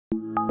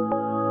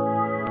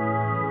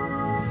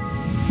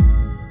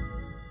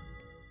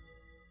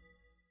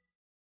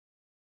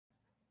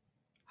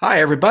Hi,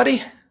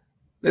 everybody.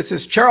 This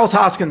is Charles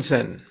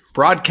Hoskinson,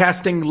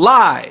 broadcasting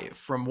live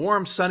from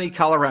warm, sunny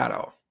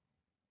Colorado.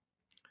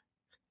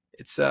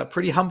 It's a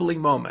pretty humbling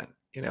moment.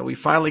 We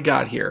finally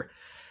got here.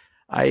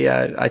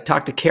 I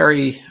talked to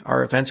Carrie,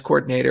 our events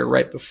coordinator,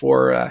 right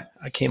before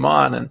I came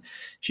on, and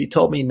she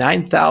told me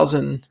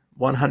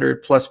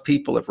 9,100 plus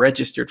people have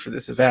registered for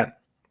this event.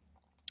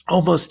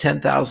 Almost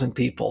 10,000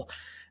 people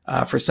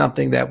for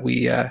something that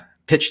we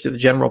pitched to the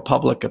general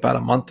public about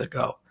a month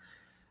ago.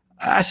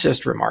 That's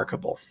just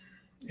remarkable.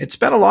 It's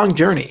been a long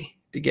journey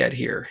to get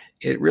here.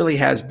 It really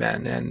has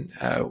been.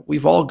 And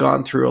we've all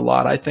gone through a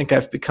lot. I think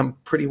I've become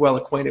pretty well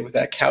acquainted with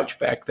that couch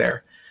back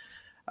there.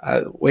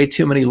 Way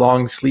too many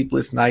long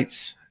sleepless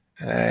nights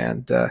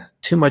and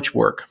too much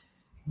work.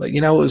 But,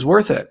 it was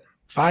worth it.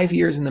 5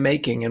 years in the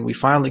making, and we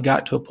finally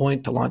got to a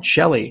point to launch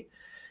Shelly.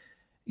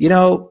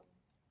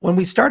 When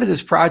we started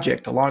this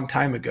project a long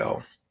time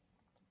ago,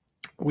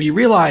 we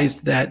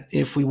realized that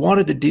if we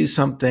wanted to do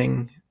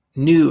something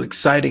new,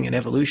 exciting, and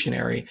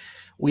evolutionary,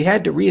 we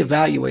had to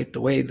reevaluate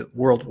the way the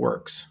world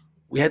works.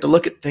 We had to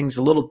look at things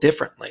a little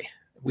differently.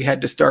 We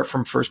had to start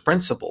from first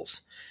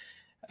principles.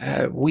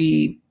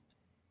 We,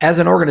 as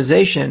an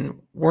organization,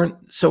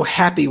 weren't so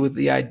happy with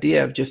the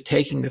idea of just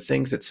taking the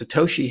things that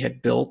Satoshi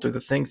had built or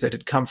the things that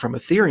had come from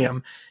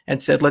Ethereum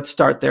and said, let's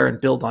start there and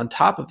build on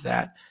top of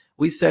that.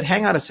 We said,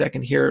 hang on a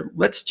second here.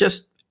 Let's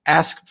just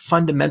ask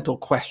fundamental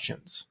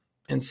questions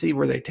and see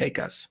where they take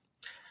us.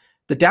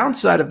 The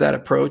downside of that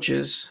approach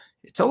is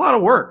it's a lot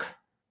of work.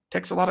 It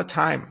takes a lot of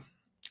time.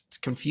 It's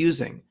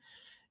confusing.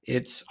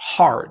 It's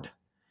hard,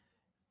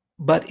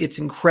 but it's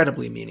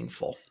incredibly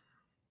meaningful.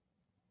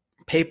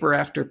 Paper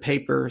after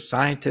paper,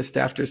 scientist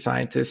after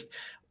scientist,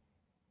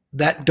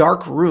 that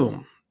dark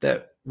room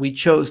that we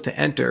chose to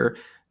enter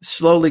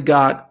slowly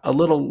got a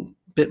little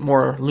bit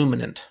more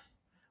luminant.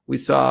 We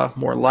saw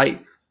more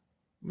light.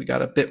 We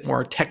got a bit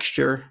more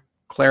texture,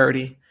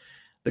 clarity.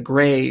 The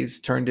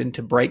grays turned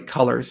into bright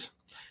colors.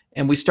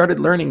 And we started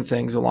learning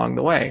things along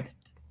the way.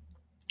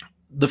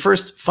 The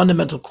first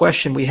fundamental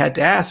question we had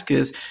to ask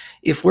is,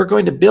 if we're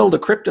going to build a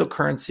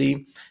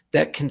cryptocurrency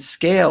that can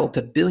scale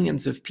to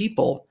billions of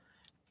people,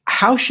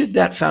 how should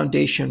that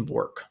foundation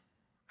work?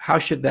 How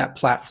should that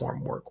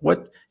platform work?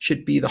 What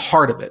should be the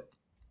heart of it?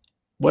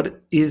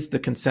 What is the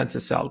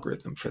consensus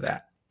algorithm for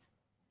that?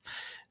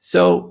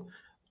 So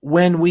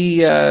when we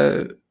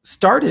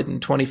started in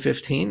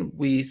 2015,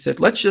 we said,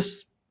 let's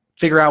just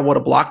figure out what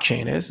a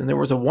blockchain is. And there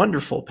was a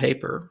wonderful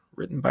paper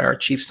written by our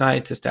chief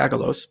scientist,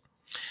 Lovelace,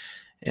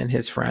 and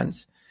his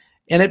friends.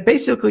 And it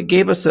basically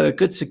gave us a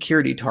good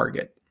security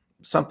target,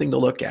 something to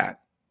look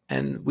at.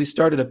 And we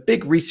started a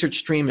big research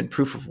stream in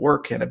proof of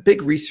work and a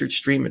big research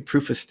stream in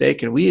proof of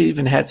stake. And we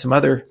even had some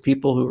other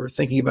people who were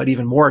thinking about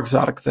even more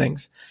exotic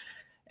things.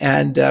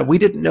 And we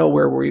didn't know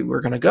where we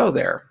were going to go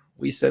there.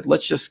 We said,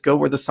 let's just go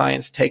where the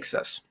science takes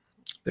us.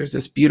 There's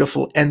this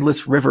beautiful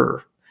endless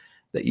river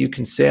that you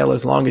can sail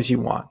as long as you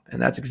want.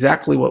 And that's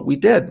exactly what we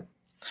did.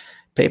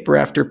 Paper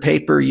after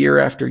paper, year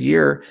after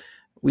year,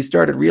 we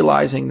started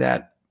realizing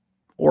that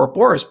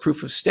Ouroboros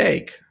proof of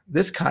stake,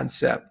 this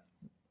concept,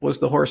 was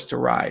the horse to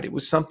ride. It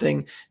was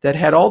something that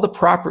had all the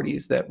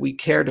properties that we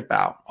cared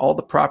about, all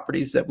the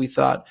properties that we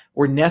thought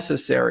were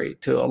necessary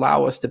to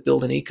allow us to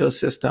build an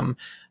ecosystem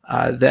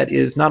that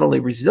is not only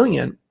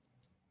resilient,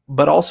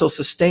 but also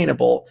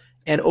sustainable,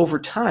 and over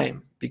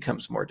time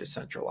becomes more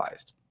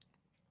decentralized.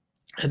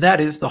 And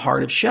that is the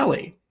heart of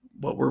Shelly,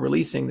 what we're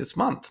releasing this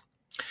month.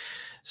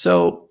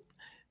 So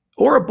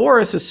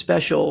Ouroboros is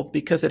special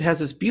because it has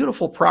this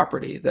beautiful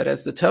property that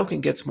as the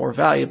token gets more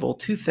valuable,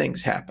 two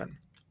things happen.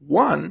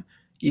 One,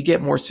 you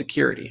get more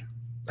security.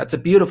 That's a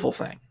beautiful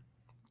thing,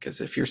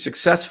 because if you're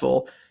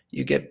successful,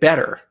 you get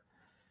better.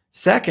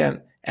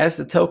 Second, as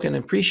the token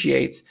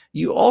appreciates,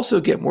 you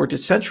also get more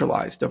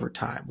decentralized over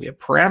time. We have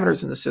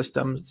parameters in the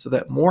system so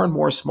that more and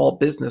more small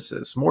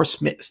businesses, more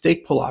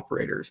stake pool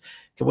operators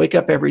can wake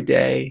up every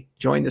day,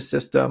 join the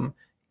system,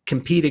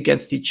 compete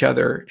against each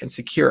other, and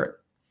secure it.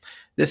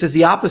 This is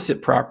the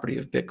opposite property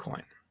of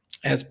Bitcoin.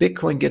 As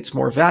Bitcoin gets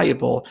more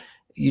valuable,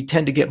 you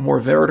tend to get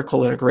more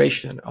vertical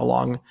integration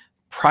along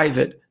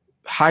private,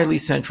 highly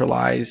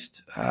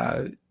centralized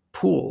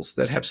pools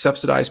that have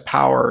subsidized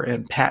power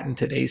and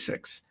patented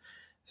ASICs.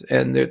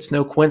 And it's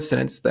no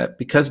coincidence that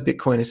because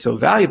Bitcoin is so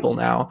valuable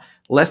now,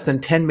 less than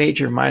 10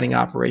 major mining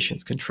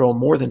operations control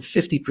more than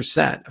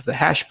 50% of the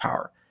hash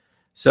power.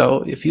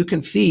 So if you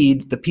can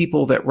feed the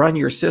people that run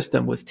your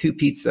system with 2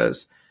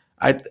 pizzas,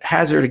 I'd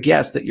hazard a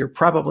guess that you're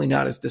probably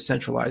not as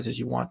decentralized as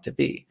you want to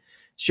be.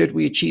 Should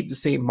we achieve the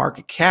same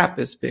market cap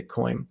as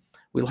Bitcoin,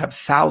 we'll have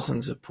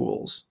thousands of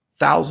pools,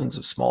 thousands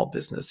of small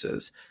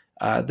businesses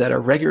that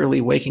are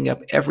regularly waking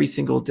up every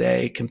single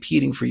day,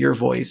 competing for your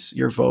voice,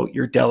 your vote,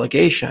 your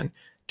delegation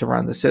to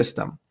run the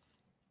system.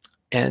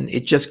 And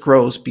it just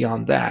grows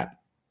beyond that.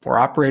 More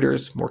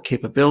operators, more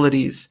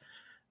capabilities,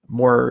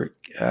 more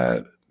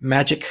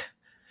magic,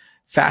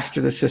 faster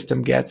the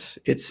system gets.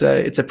 It's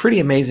a pretty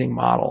amazing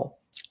model.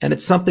 And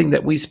it's something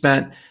that we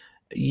spent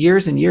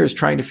years and years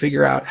trying to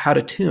figure out how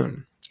to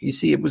tune. You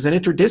see, it was an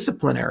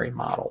interdisciplinary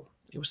model.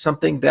 It was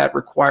something that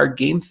required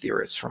game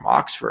theorists from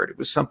Oxford. It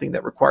was something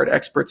that required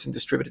experts in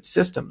distributed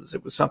systems.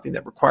 It was something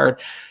that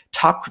required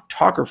top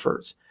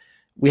cryptographers.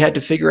 We had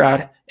to figure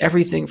out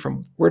everything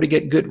from where to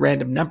get good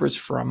random numbers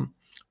from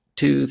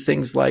to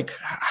things like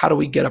how do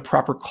we get a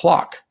proper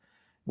clock?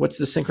 What's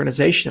the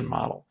synchronization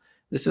model?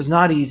 This is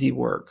not easy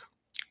work.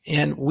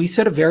 And we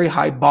set a very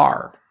high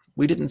bar.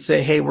 We didn't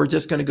say, hey, we're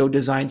just going to go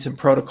design some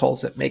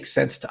protocols that make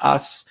sense to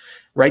us,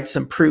 write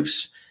some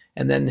proofs,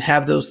 and then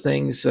have those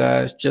things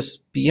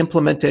just be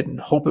implemented and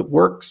hope it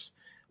works.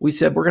 We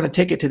said we're going to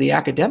take it to the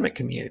academic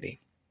community.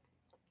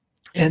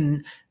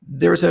 And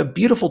there's a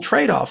beautiful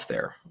trade-off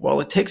there. While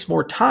it takes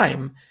more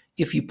time,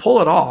 if you pull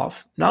it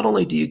off, not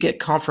only do you get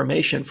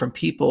confirmation from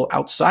people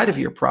outside of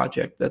your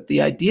project that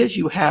the ideas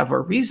you have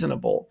are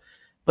reasonable,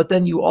 but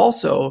then you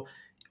also,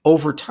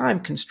 over time,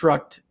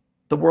 construct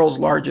the world's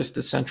largest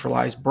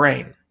decentralized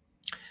brain.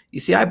 You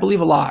see, I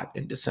believe a lot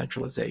in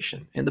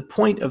decentralization. And the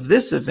point of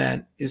this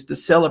event is to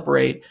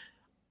celebrate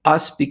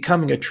us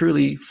becoming a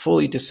truly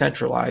fully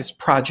decentralized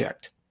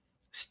project,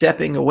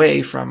 stepping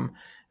away from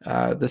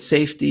the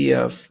safety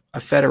of a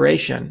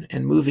federation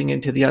and moving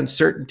into the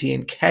uncertainty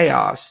and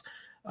chaos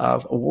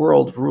of a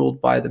world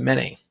ruled by the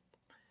many.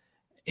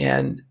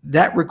 And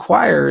that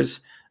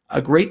requires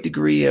a great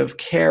degree of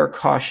care,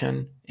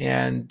 caution,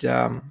 and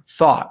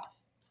thought.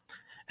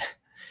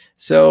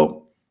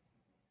 So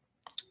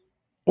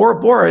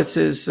Ouroboros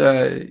is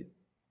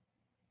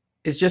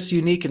just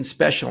unique and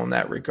special in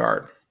that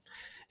regard.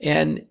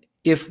 And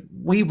if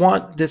we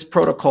want this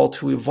protocol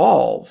to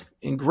evolve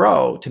and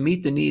grow to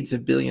meet the needs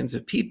of billions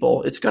of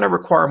people, it's going to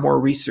require more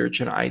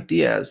research and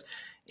ideas.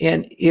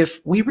 And if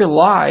we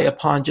rely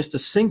upon just a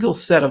single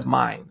set of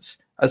minds,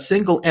 a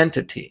single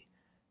entity,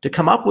 to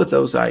come up with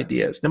those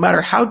ideas, no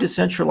matter how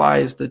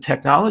decentralized the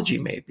technology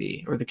may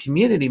be or the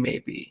community may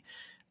be,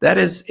 that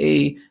is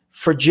a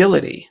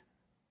fragility,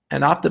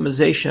 an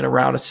optimization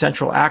around a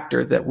central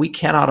actor that we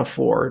cannot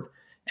afford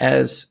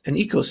as an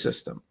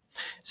ecosystem.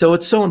 So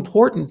it's so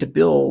important to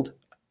build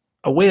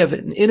a way of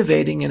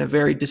innovating in a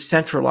very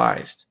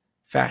decentralized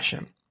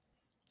fashion.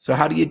 So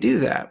how do you do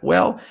that?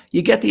 Well,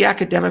 you get the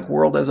academic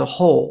world as a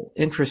whole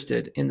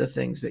interested in the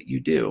things that you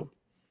do.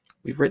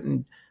 We've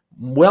written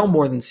well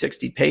more than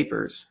 60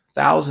 papers,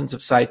 thousands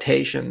of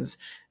citations,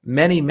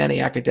 many, many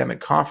academic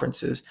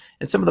conferences.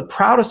 And some of the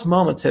proudest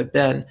moments have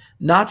been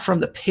not from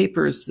the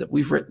papers that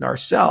we've written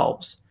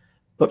ourselves,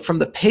 but from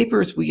the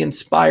papers we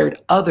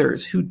inspired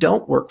others who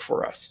don't work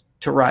for us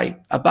to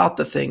write about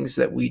the things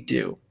that we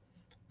do.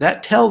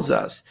 That tells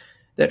us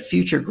that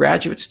future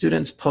graduate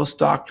students,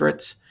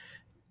 postdoctorates,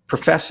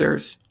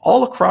 professors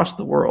all across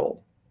the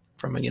world,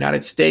 from the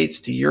United States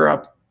to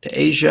Europe to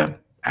Asia,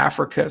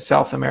 Africa,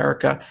 South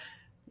America,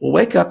 will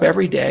wake up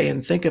every day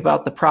and think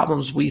about the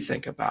problems we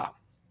think about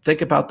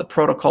the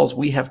protocols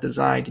we have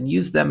designed and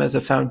use them as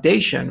a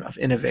foundation of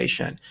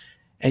innovation.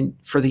 And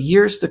for the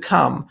years to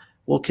come,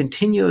 we'll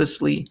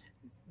continuously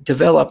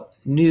develop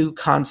new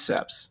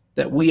concepts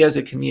that we as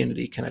a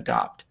community can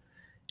adopt,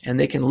 and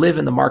they can live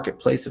in the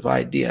marketplace of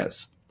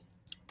ideas.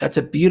 That's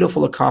a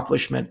beautiful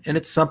accomplishment, and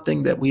it's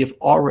something that we have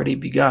already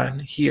begun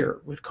here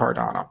with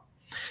Cardano.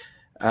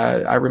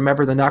 I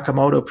remember the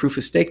Nakamoto proof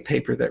of stake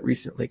paper that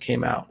recently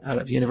came out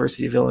of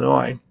University of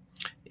Illinois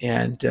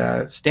and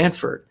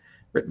Stanford,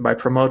 written by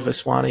Pramod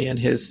Vaswani and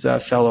his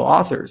fellow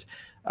authors.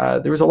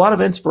 There was a lot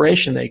of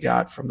inspiration they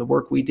got from the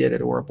work we did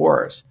at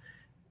Ouroboros.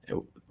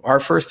 Our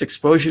first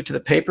exposure to the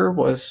paper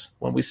was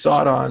when we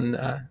saw it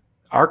on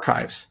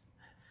archives.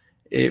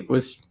 It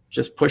was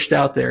just pushed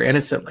out there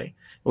innocently.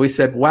 We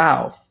said,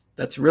 wow,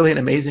 that's really an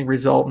amazing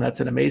result, and that's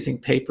an amazing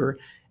paper,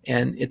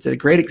 and it's a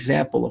great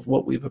example of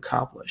what we've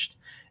accomplished.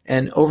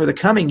 And over the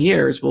coming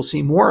years, we'll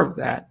see more of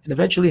that, and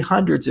eventually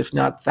hundreds, if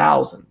not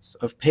thousands,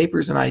 of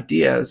papers and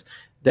ideas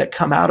that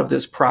come out of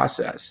this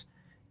process.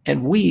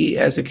 And we,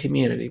 as a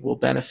community, will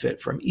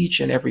benefit from each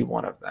and every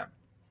one of them.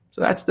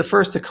 So that's the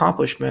first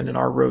accomplishment in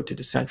our road to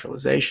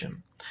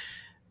decentralization.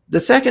 The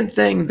second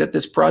thing that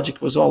this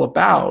project was all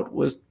about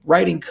was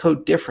writing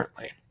code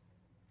differently.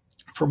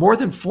 For more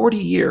than 40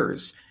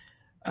 years,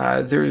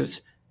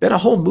 there's been a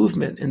whole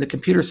movement in the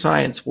computer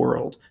science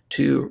world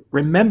to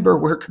remember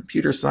where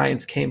computer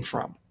science came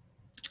from.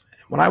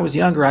 When I was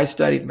younger, I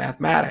studied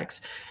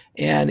mathematics,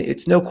 and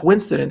it's no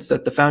coincidence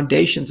that the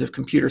foundations of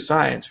computer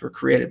science were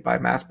created by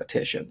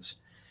mathematicians.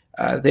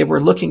 They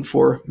were looking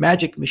for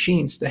magic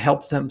machines to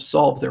help them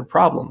solve their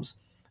problems.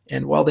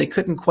 And while they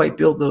couldn't quite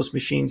build those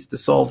machines to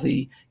solve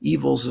the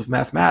evils of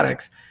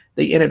mathematics,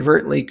 they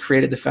inadvertently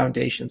created the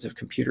foundations of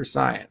computer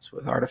science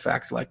with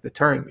artifacts like the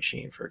Turing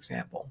machine, for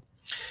example.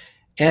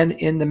 And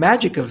in the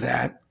magic of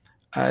that,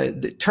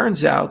 it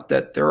turns out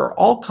that there are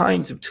all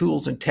kinds of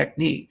tools and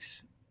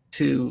techniques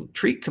to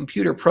treat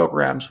computer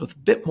programs with a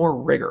bit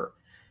more rigor.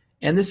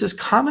 And this is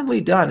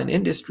commonly done in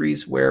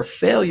industries where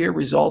failure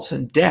results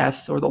in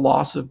death or the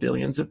loss of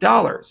billions of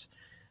dollars.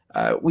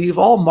 We've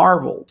all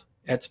marveled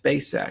at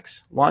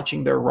SpaceX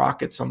launching their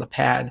rockets on the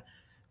pad,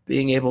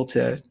 being able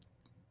to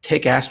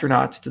take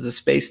astronauts to the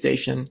space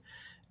station.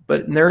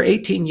 But in their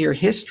 18-year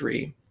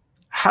history,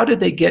 how did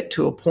they get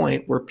to a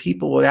point where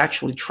people would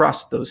actually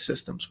trust those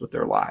systems with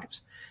their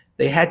lives?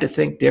 They had to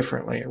think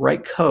differently,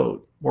 write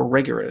code more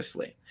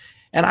rigorously.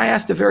 And I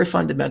asked a very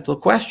fundamental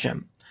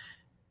question.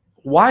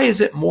 Why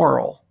is it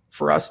moral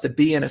for us to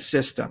be in a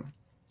system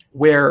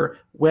where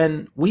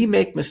when we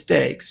make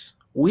mistakes,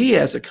 we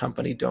as a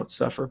company don't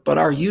suffer, but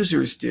our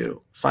users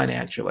do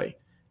financially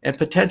and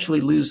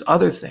potentially lose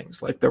other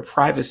things like their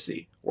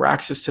privacy or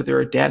access to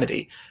their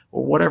identity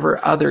or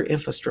whatever other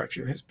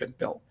infrastructure has been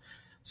built?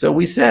 So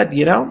we said,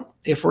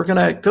 if we're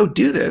going to go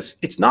do this,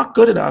 it's not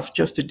good enough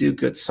just to do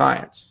good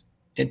science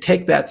and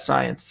take that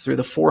science through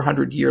the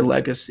 400-year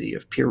legacy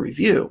of peer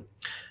review.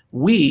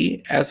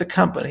 We, as a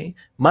company,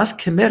 must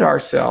commit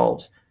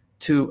ourselves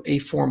to a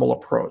formal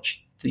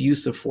approach, the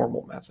use of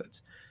formal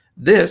methods.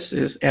 This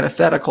is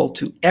antithetical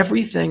to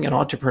everything an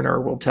entrepreneur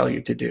will tell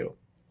you to do.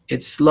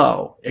 It's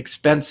slow,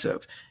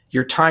 expensive.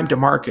 Your time to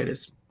market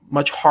is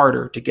much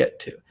harder to get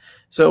to.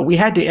 So we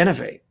had to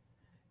innovate.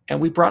 And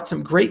we brought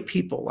some great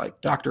people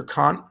like Dr.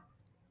 Kant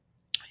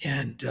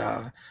and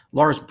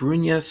Lars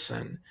Brunius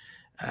and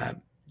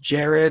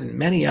Jared and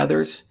many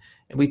others.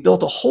 And we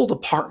built a whole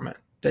department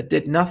that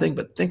did nothing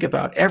but think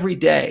about every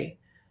day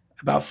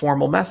about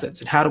formal methods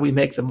and how do we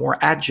make them more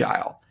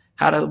agile?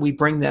 How do we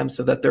bring them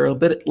so that they're a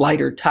bit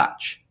lighter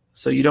touch?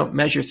 So you don't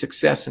measure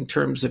success in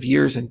terms of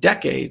years and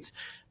decades,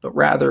 but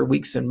rather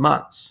weeks and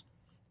months.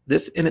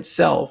 This in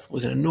itself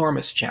was an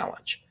enormous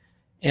challenge.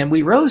 And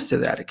we rose to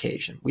that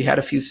occasion. We had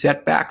a few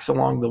setbacks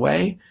along the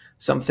way.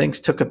 Some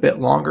things took a bit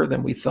longer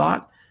than we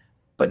thought.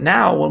 But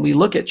now when we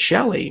look at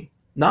Shelley,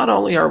 not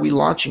only are we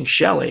launching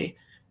Shelley,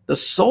 the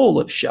soul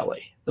of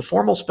Shelley, the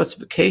formal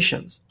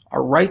specifications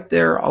are right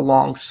there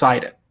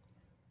alongside it.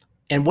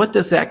 And what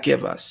does that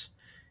give us?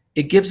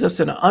 It gives us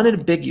an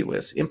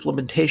unambiguous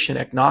implementation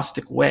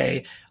agnostic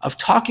way of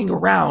talking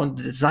around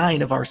the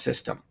design of our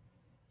system.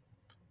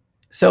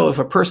 So if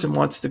a person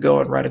wants to go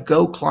and write a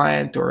Go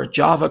client or a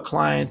Java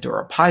client or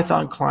a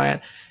Python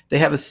client, they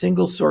have a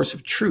single source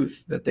of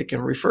truth that they can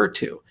refer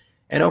to.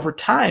 And over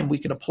time, we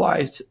can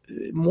apply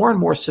more and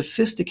more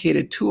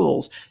sophisticated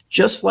tools,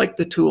 just like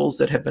the tools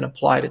that have been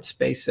applied at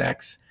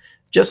SpaceX,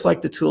 just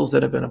like the tools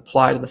that have been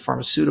applied in the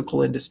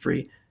pharmaceutical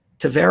industry,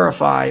 to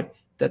verify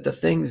that the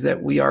things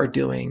that we are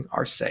doing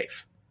are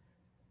safe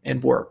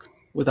and work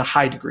with a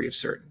high degree of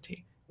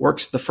certainty.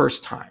 Works the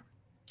first time.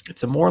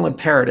 It's a moral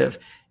imperative.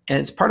 And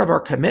it's part of our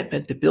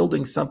commitment to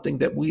building something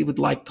that we would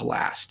like to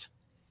last.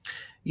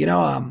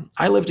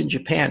 I lived in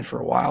Japan for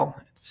a while.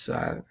 It's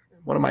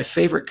one of my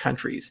favorite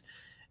countries.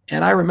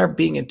 And I remember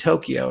being in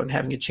Tokyo and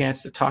having a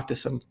chance to talk to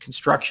some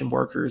construction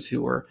workers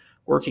who were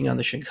working on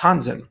the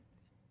Shinkansen,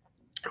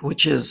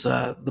 which is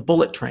the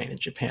bullet train in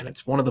Japan.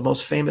 It's one of the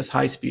most famous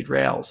high-speed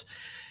rails.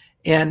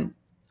 And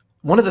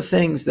one of the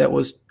things that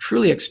was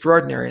truly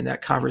extraordinary in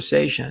that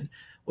conversation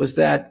was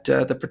that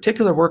the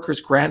particular worker's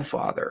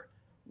grandfather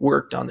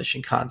worked on the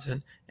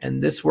Shinkansen,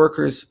 and this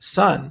worker's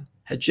son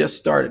had just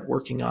started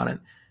working on it,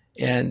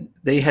 and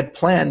they had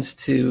plans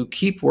to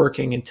keep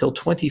working until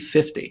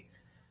 2050.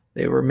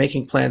 They were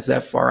making plans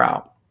that far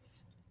out.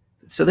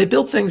 So they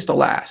built things to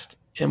last.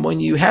 And when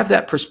you have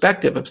that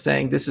perspective of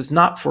saying this is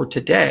not for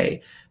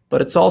today,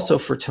 but it's also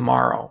for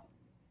tomorrow,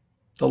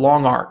 the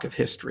long arc of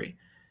history,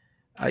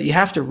 you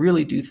have to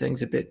really do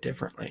things a bit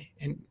differently,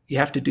 and you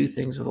have to do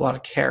things with a lot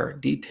of care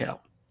and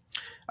detail.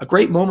 A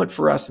great moment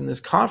for us in this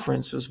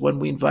conference was when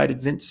we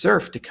invited Vint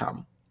Cerf to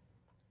come.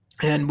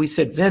 And we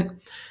said, Vint,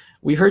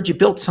 we heard you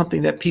built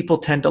something that people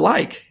tend to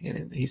like.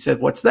 And he said,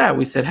 what's that?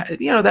 We said,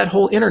 that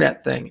whole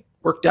internet thing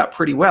worked out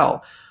pretty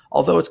well,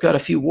 although it's got a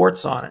few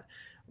warts on it.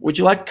 Would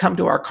you like to come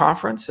to our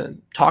conference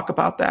and talk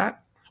about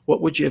that?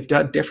 What would you have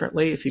done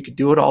differently if you could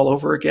do it all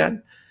over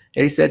again?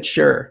 And he said,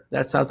 sure,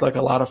 that sounds like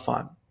a lot of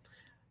fun.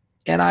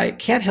 And I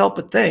can't help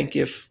but think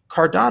if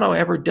Cardano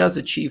ever does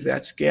achieve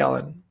that scale,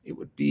 and it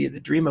would be the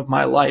dream of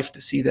my life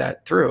to see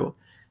that through,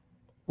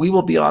 we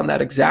will be on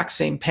that exact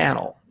same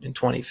panel in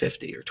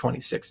 2050 or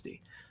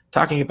 2060,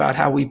 talking about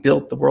how we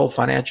built the world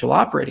financial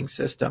operating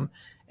system.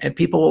 And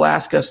people will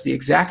ask us the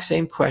exact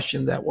same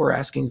question that we're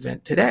asking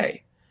Vint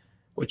today,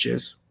 which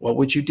is, what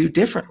would you do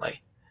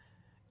differently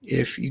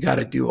if you got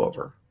a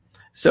do-over?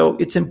 So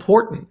it's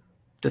important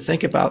to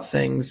think about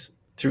things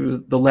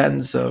through the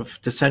lens of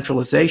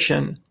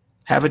decentralization,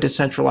 have a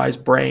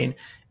decentralized brain,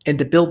 and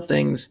to build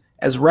things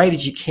as right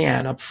as you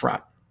can up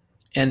front,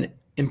 and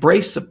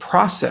embrace a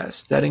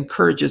process that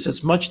encourages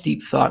as much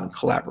deep thought and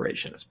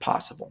collaboration as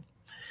possible.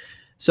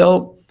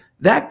 So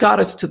that got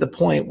us to the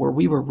point where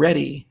we were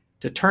ready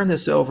to turn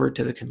this over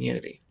to the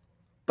community.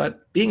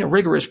 But being a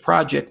rigorous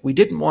project, we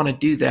didn't want to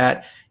do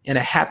that in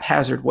a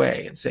haphazard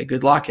way and say,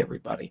 good luck,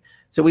 everybody.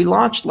 So we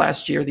launched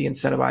last year the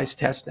incentivized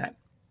testnet,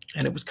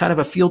 and it was kind of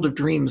a field of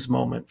dreams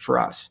moment for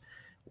us.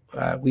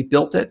 We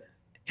built it,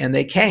 and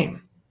they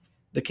came.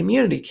 The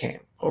community came.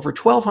 Over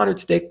 1,200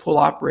 stake pool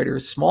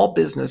operators, small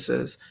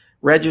businesses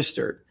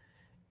registered.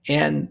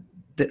 And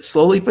that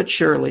slowly but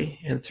surely,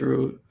 and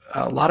through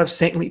a lot of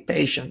saintly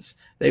patience,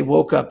 they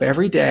woke up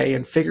every day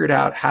and figured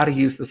out how to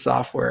use the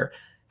software,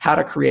 how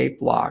to create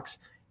blocks,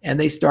 and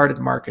they started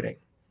marketing.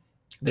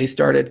 They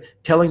started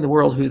telling the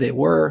world who they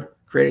were,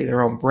 creating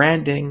their own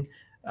branding.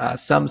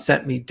 Some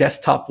sent me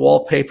desktop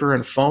wallpaper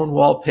and phone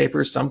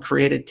wallpaper. Some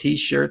created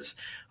T-shirts.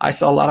 I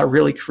saw a lot of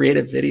really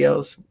creative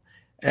videos.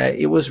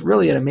 It was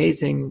really an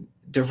amazing,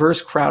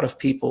 diverse crowd of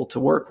people to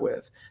work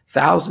with.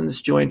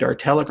 Thousands joined our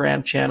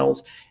Telegram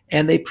channels,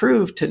 and they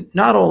proved to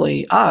not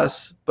only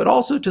us, but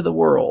also to the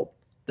world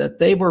that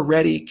they were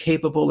ready,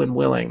 capable, and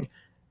willing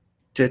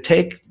to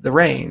take the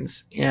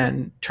reins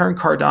and turn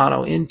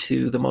Cardano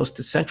into the most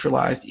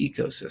decentralized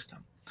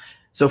ecosystem.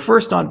 So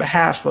first, on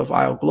behalf of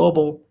IO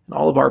Global and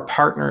all of our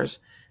partners,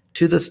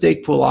 to the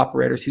stake pool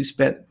operators who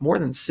spent more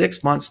than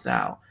 6 months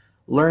now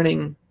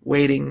learning,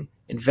 waiting,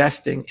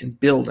 investing, and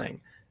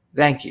building,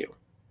 thank you.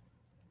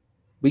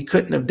 We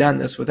couldn't have done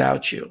this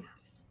without you.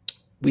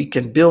 We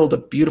can build a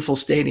beautiful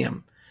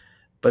stadium,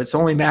 but it's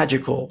only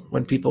magical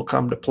when people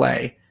come to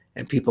play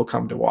and people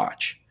come to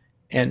watch.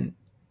 And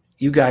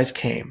you guys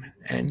came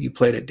and you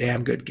played a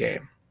damn good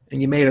game,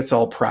 and you made us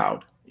all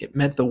proud. It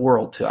meant the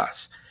world to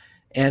us.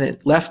 And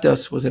it left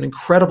us with an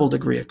incredible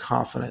degree of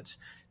confidence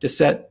to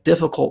set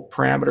difficult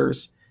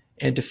parameters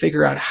and to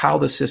figure out how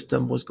the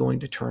system was going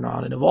to turn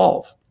on and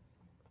evolve.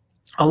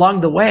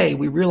 Along the way,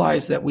 we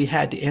realized that we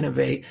had to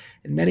innovate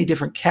in many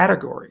different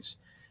categories.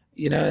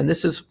 And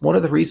this is one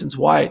of the reasons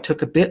why it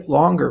took a bit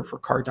longer for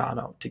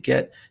Cardano to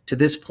get to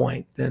this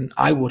point than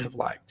I would have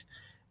liked.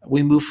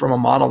 We moved from a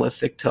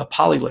monolithic to a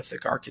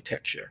polyolithic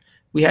architecture.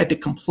 We had to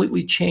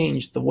completely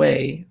change the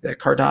way that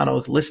Cardano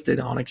is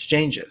listed on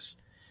exchanges.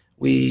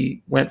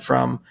 We went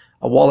from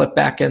a wallet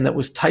backend that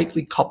was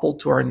tightly coupled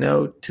to our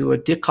node to a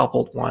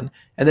decoupled one.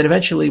 And then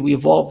eventually we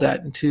evolved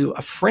that into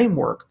a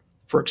framework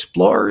for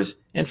explorers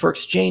and for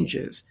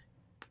exchanges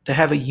to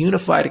have a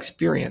unified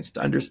experience,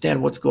 to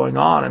understand what's going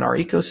on in our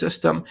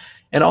ecosystem,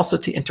 and also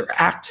to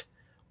interact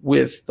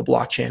with the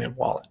blockchain and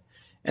wallet.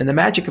 And the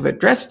magic of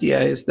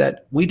Adrestia is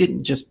that we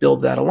didn't just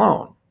build that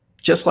alone.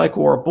 Just like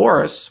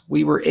Ouroboros,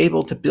 we were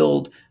able to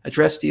build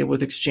Adrestia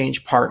with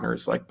exchange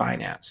partners like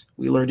Binance.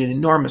 We learned an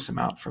enormous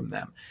amount from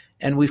them.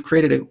 And we've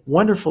created a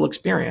wonderful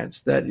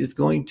experience that is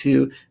going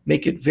to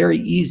make it very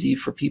easy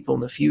for people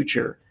in the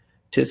future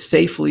to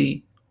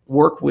safely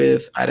work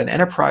with, at an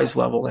enterprise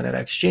level and at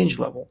an exchange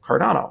level,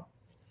 Cardano.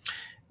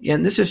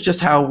 And this is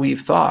just how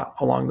we've thought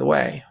along the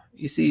way.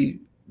 You see,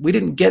 we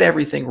didn't get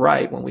everything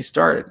right when we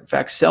started. In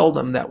fact,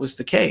 seldom that was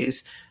the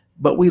case.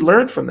 But we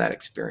learned from that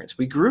experience.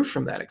 We grew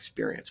from that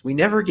experience. We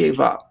never gave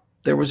up.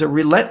 There was a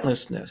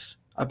relentlessness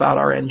about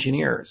our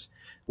engineers.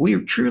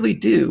 We truly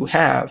do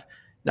have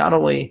not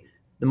only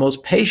the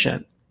most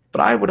patient,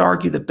 but I would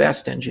argue the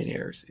best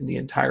engineers in the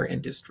entire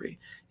industry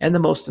and the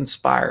most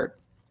inspired.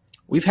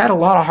 We've had a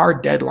lot of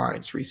hard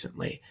deadlines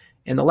recently.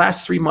 In the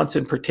last 3 months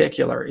in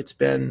particular, it's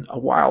been a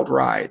wild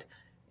ride.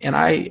 And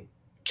I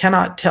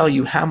cannot tell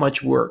you how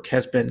much work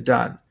has been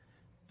done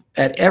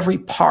at every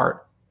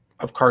part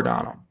of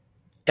Cardano.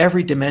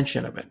 Every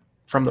dimension of it,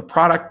 from the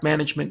product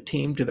management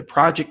team to the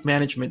project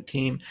management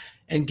team.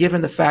 And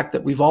given the fact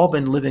that we've all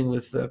been living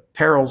with the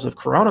perils of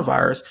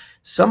coronavirus,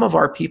 some of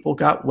our people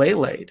got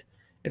waylaid.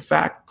 In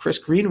fact, Chris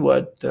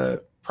Greenwood,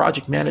 the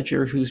project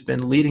manager who's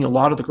been leading a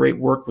lot of the great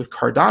work with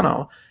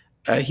Cardano,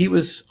 he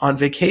was on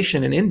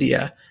vacation in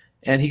India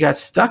and he got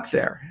stuck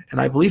there.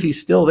 And I believe he's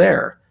still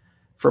there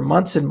for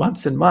months and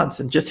months and months,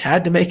 and just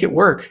had to make it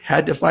work,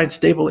 had to find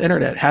stable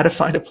internet, had to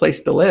find a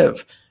place to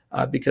live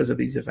because of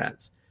these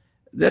events.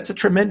 That's a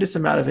tremendous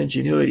amount of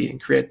ingenuity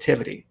and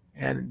creativity.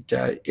 And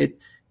it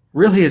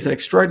really is an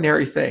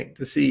extraordinary thing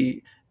to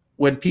see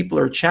when people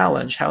are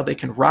challenged, how they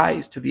can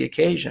rise to the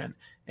occasion.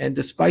 And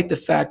despite the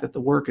fact that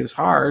the work is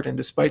hard, and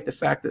despite the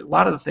fact that a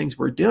lot of the things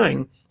we're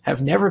doing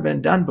have never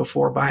been done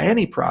before by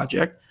any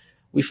project,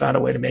 we found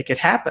a way to make it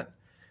happen.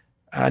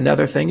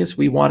 Another thing is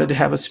we wanted to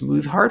have a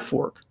smooth hard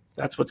fork.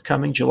 That's what's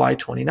coming July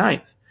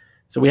 29th.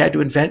 So we had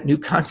to invent new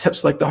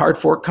concepts like the hard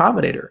fork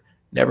combinator.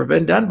 Never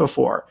been done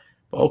before.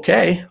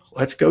 Okay,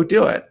 let's go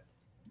do it.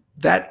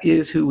 That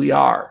is who we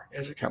are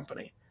as a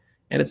company.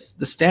 And it's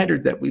the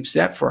standard that we've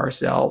set for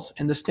ourselves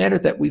and the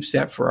standard that we've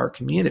set for our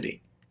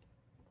community.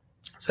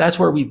 So that's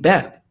where we've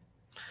been.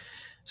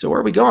 So where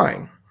are we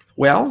going?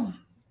 Well,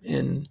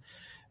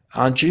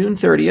 on June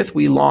 30th,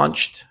 we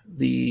launched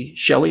the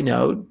Shelley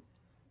node.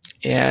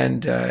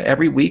 And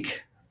every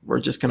week, we're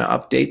just going to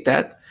update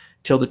that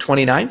till the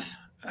 29th.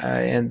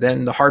 And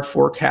then the hard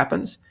fork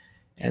happens.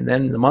 And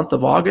then in the month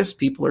of August,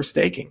 people are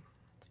staking.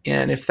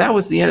 And if that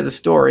was the end of the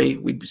story,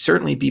 we'd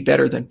certainly be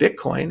better than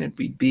Bitcoin, and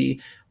we'd be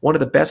one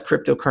of the best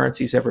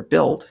cryptocurrencies ever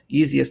built,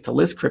 easiest to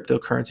list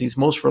cryptocurrencies,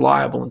 most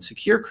reliable and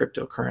secure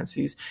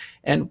cryptocurrencies.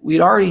 And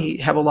we'd already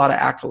have a lot of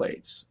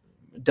accolades,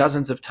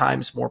 dozens of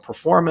times more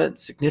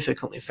performant,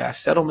 significantly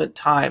fast settlement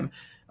time,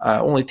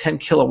 only 10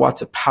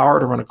 kilowatts of power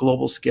to run a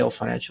global scale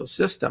financial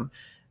system.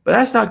 But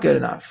that's not good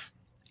enough.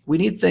 We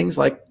need things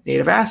like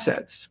native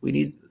assets.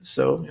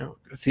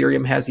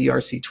 Ethereum has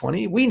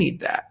ERC20. We need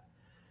that.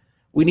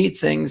 We need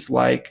things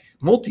like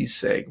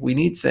multi-sig. We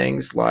need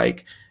things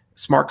like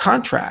smart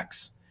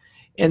contracts.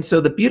 And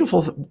so the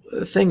beautiful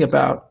thing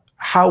about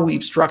how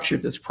we've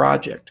structured this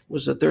project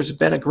was that there's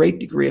been a great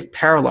degree of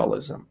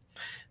parallelism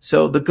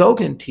So the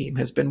Goguen team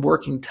has been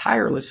working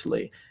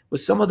tirelessly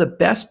with some of the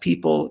best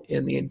people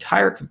in the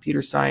entire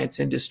computer science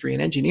industry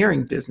and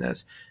engineering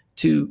business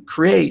to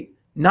create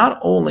not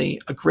only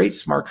a great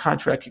smart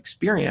contract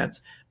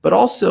experience, but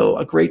also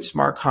a great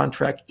smart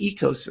contract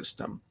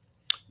ecosystem.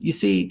 You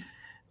see,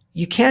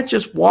 you can't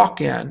just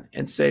walk in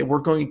and say, we're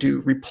going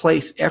to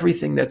replace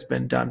everything that's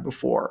been done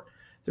before.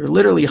 There are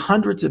literally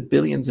hundreds of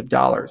billions of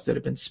dollars that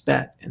have been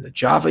spent in the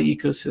Java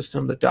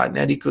ecosystem, the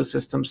 .NET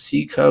ecosystem,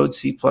 C code,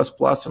 C++,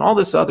 and all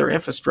this other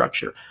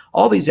infrastructure,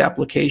 all these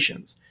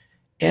applications.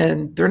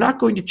 And they're not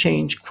going to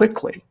change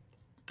quickly.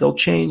 They'll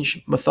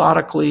change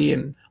methodically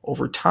and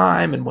over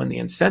time and when the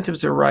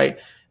incentives are right,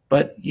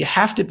 but you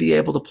have to be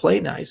able to play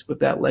nice with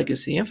that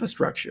legacy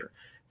infrastructure.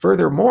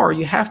 Furthermore,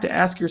 you have to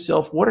ask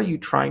yourself, what are you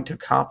trying to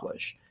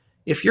accomplish?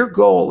 If your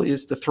goal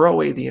is to throw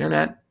away the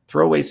internet,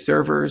 throw away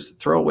servers,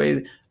 throw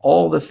away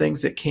all the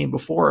things that came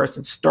before us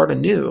and start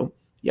anew,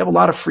 you have a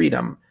lot of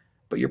freedom,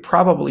 but you're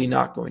probably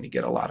not going to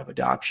get a lot of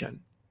adoption.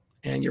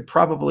 And you're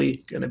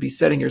probably going to be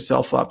setting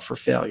yourself up for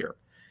failure.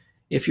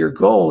 If your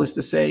goal is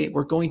to say,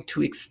 we're going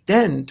to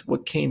extend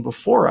what came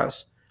before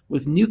us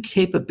with new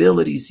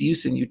capabilities,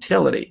 use, and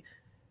utility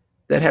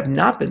that have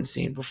not been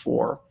seen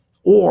before,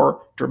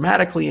 or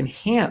dramatically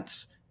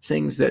enhance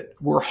things that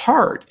were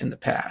hard in the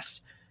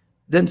past,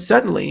 then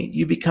suddenly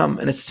you become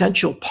an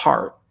essential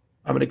part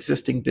of an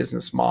existing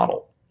business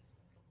model.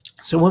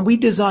 So when we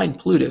designed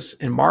Plutus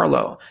and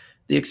Marlowe,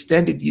 the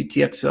extended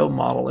UTXO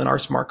model in our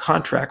smart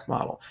contract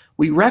model,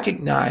 we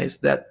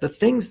recognized that the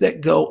things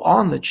that go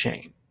on the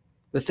chain,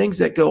 the things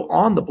that go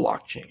on the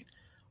blockchain,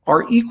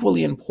 are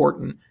equally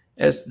important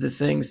as the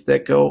things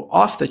that go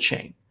off the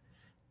chain.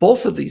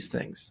 Both of these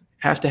things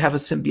have to have a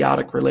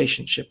symbiotic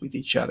relationship with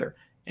each other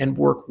and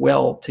work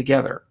well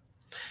together.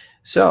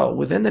 So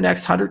within the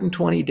next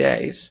 120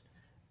 days,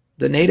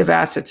 the native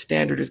asset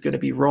standard is going to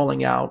be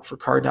rolling out for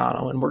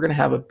Cardano, and we're going to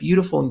have a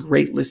beautiful and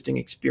great listing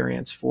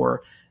experience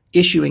for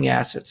issuing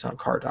assets on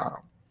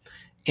Cardano.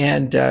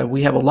 And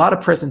we have a lot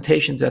of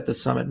presentations at the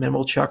summit.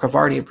 Mehul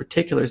Chakravarty in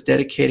particular is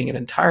dedicating an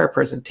entire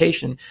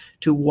presentation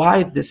to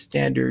why this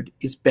standard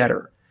is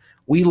better.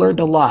 We learned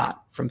a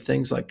lot from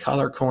things like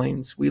color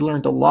coins. We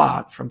learned a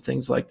lot from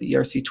things like the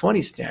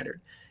ERC20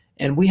 standard.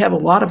 And we have a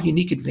lot of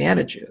unique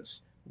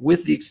advantages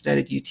with the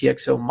extended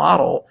UTXO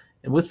model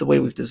and with the way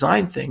we've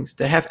designed things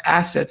to have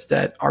assets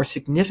that are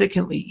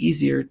significantly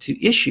easier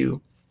to issue,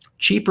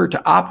 cheaper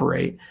to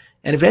operate,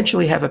 and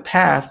eventually have a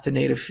path to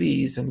native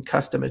fees and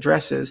custom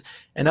addresses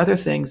and other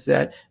things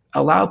that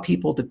allow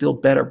people to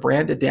build better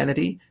brand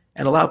identity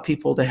and allow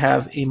people to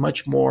have a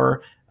much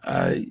more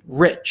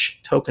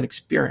rich token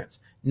experience,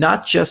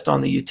 not just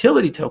on the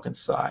utility token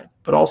side,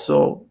 but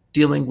also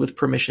dealing with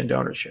permissioned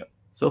ownership.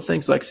 So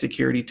things like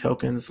security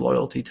tokens,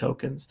 loyalty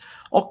tokens,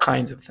 all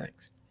kinds of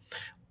things.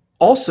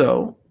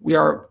 Also, we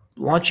are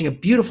launching a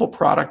beautiful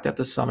product at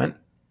the summit,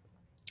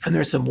 and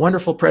there's some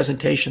wonderful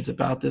presentations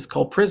about this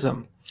called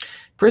Prism.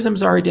 Prism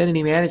is our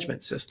identity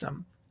management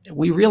system.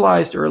 We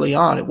realized early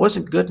on it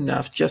wasn't good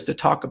enough just to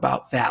talk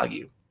about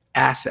value,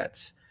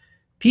 assets.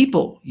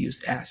 People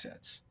use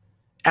assets.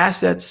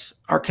 Assets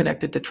are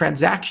connected to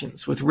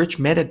transactions with rich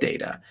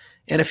metadata.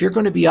 And if you're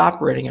going to be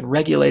operating in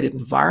regulated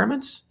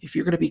environments, if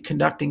you're going to be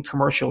conducting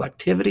commercial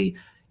activity,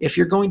 if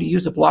you're going to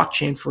use a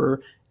blockchain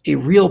for a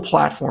real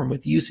platform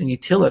with use and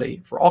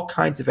utility for all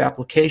kinds of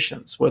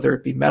applications, whether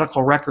it be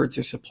medical records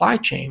or supply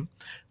chain,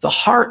 the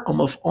heart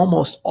of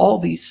almost all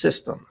these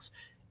systems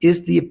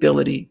is the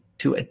ability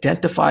to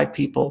identify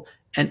people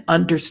and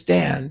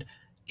understand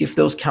if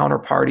those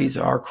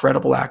counterparties are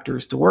credible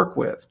actors to work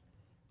with.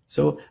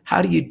 So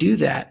how do you do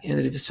that in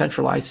a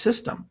decentralized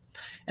system?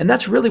 And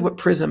that's really what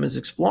Prism is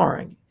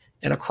exploring.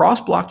 And across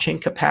blockchain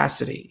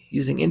capacity,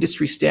 using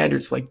industry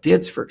standards like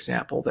DIDS, for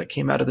example, that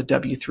came out of the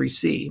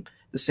W3C,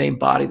 the same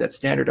body that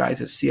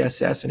standardizes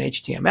CSS and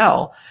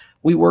HTML,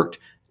 we worked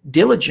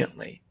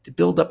diligently to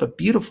build up a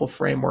beautiful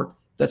framework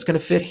that's going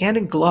to fit hand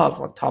in glove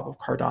on top of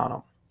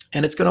Cardano.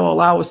 And it's going to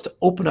allow us to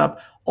open up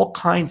all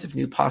kinds of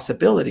new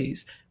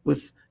possibilities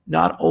with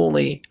not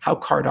only how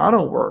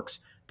Cardano works,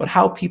 but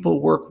how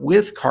people work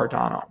with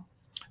Cardano.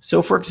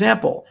 So for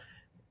example,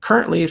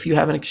 currently if you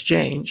have an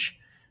exchange,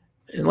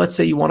 and let's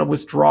say you want to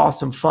withdraw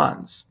some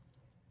funds,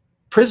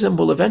 Prism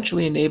will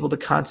eventually enable the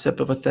concept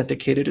of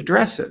authenticated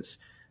addresses.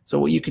 So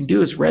what you can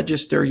do is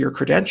register your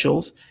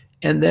credentials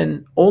and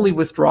then only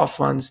withdraw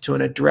funds to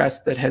an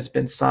address that has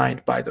been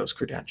signed by those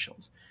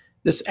credentials.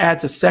 This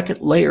adds a second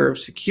layer of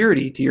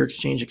security to your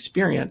exchange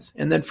experience,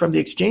 and then from the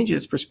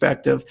exchange's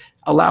perspective,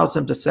 allows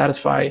them to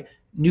satisfy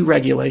new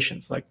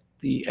regulations like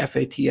the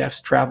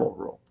FATF's travel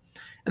rule.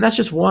 And that's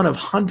just one of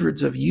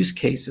hundreds of use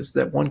cases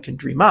that one can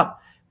dream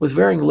up with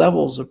varying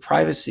levels of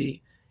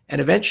privacy. And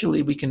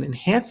eventually we can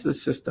enhance the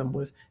system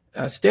with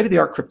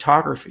state-of-the-art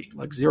cryptography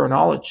like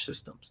zero-knowledge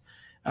systems.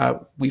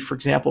 We, for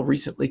example,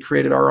 recently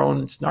created our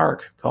own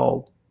snark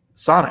called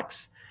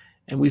Sonics.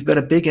 And we've been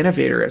a big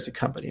innovator as a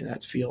company in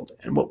that field.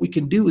 And what we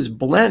can do is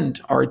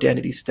blend our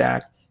identity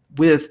stack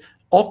with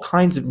all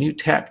kinds of new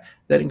tech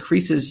that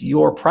increases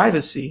your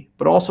privacy,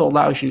 but also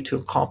allows you to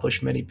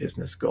accomplish many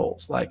business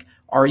goals. Like,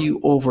 are you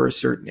over a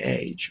certain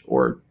age,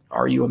 or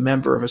are you a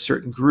member of a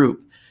certain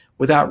group,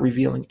 without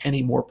revealing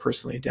any more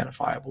personally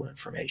identifiable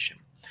information?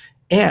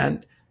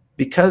 And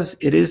because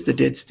it is the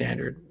DID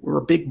standard, we're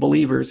big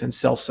believers in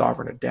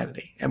self-sovereign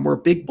identity. And we're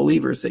big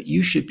believers that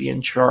you should be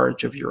in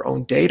charge of your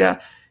own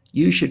data.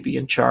 You should be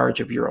in charge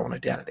of your own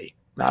identity,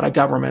 not a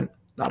government,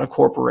 not a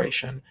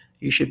corporation.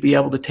 You should be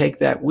able to take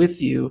that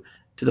with you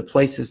to the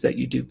places that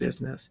you do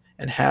business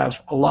and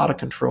have a lot of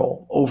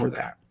control over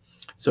that.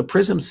 So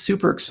Prism's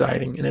super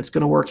exciting, and it's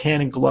going to work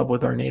hand in glove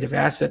with our native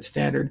asset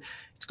standard.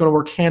 It's going to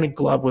work hand in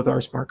glove with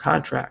our smart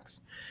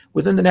contracts.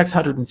 Within the next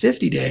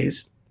 150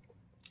 days,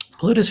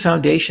 Plutus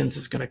Foundations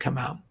is going to come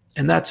out,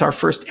 and that's our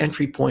first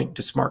entry point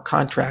to smart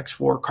contracts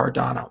for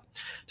Cardano.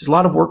 There's a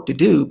lot of work to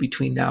do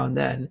between now and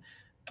then,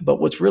 but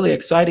what's really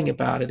exciting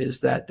about it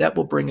is that that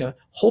will bring a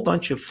whole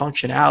bunch of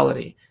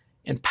functionality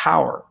and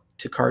power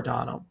to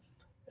Cardano,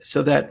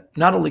 so that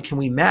not only can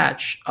we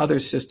match other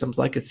systems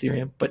like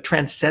Ethereum, but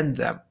transcend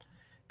them.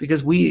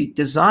 Because we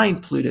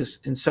designed Plutus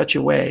in such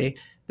a way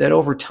that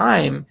over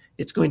time,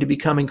 it's going to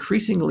become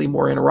increasingly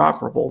more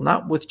interoperable,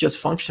 not with just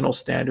functional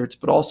standards,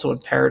 but also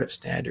imperative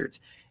standards,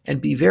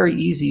 and be very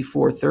easy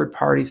for third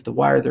parties to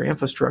wire their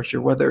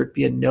infrastructure, whether it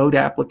be a Node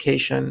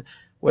application,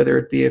 whether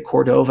it be a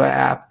Cordova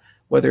app,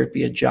 whether it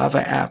be a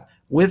Java app,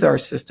 with our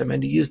system,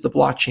 and to use the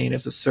blockchain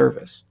as a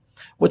service.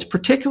 What's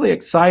particularly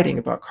exciting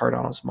about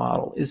Cardano's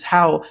model is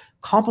how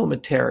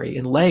complementary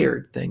and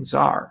layered things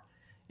are.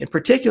 In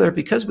particular,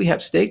 because we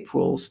have stake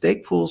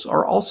pools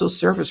are also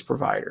service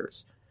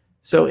providers.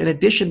 So in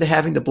addition to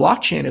having the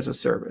blockchain as a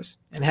service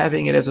and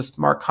having it as a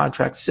smart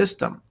contract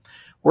system,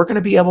 we're going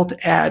to be able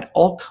to add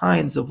all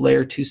kinds of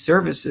layer 2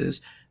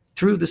 services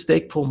through the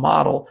stake pool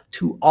model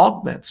to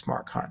augment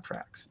smart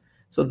contracts.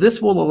 So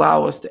this will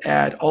allow us to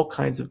add all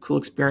kinds of cool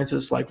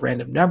experiences like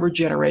random number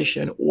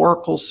generation,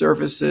 Oracle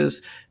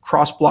services,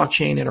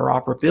 cross-blockchain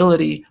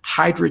interoperability,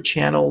 Hydra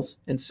channels,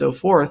 and so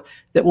forth,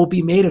 that will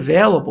be made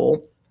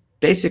available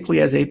basically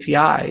as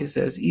APIs,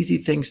 as easy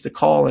things to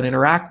call and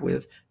interact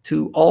with,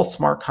 to all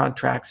smart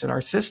contracts in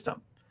our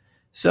system.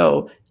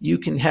 So you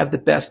can have the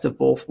best of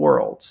both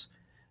worlds.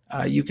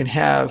 You can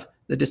have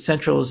the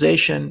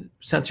decentralization,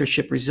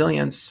 censorship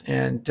resilience,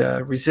 and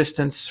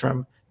resistance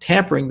from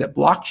tampering that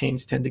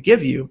blockchains tend to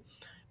give you,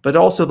 but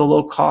also the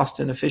low cost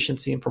and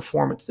efficiency and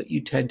performance that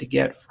you tend to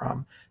get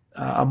from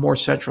a more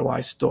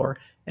centralized store.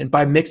 And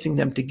by mixing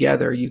them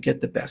together, you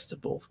get the best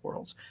of both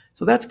worlds.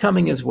 So that's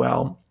coming as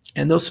well.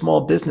 And those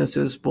small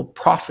businesses will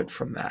profit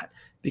from that,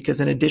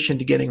 because in addition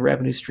to getting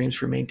revenue streams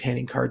for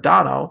maintaining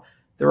Cardano,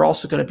 they're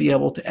also going to be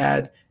able to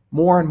add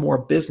more and more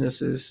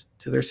businesses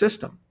to their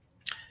system.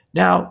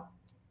 Now,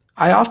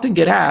 I often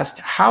get asked,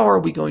 how are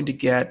we going to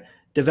get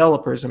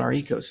developers in our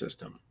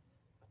ecosystem?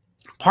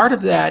 Part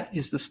of that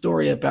is the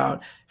story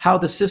about how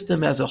the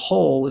system as a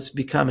whole is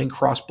becoming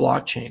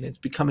cross-blockchain. It's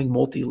becoming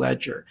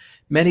multi-ledger.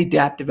 Many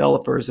dApp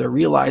developers are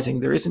realizing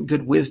there isn't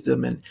good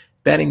wisdom in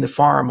betting the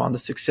farm on the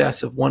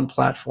success of one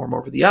platform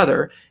over the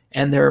other,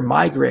 and they're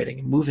migrating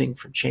and moving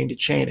from chain to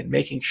chain and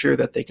making sure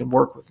that they can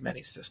work with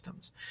many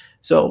systems.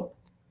 So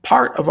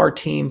part of our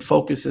team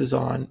focuses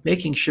on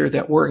making sure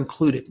that we're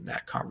included in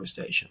that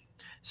conversation.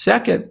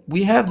 Second,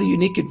 we have the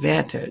unique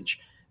advantage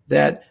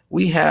that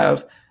we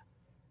have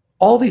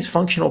all these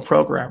functional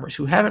programmers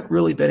who haven't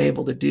really been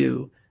able to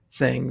do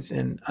things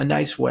in a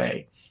nice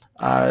way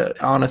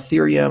on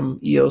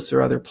Ethereum, EOS,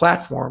 or other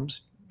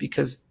platforms,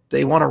 because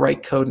they want to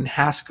write code in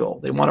Haskell.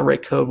 They want to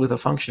write code with a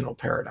functional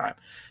paradigm.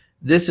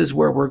 This is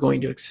where we're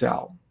going to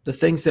excel. The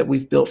things that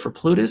we've built for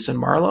Plutus and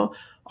Marlowe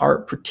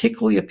are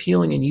particularly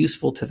appealing and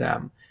useful to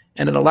them,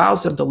 and it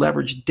allows them to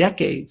leverage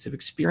decades of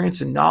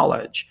experience and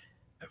knowledge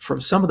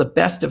from some of the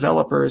best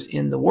developers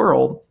in the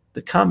world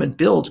to come and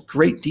build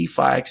great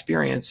DeFi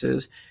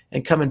experiences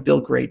and come and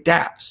build great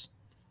dApps.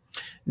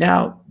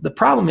 Now, the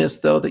problem is,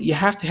 though, that you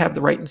have to have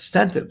the right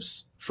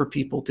incentives for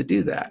people to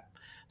do that.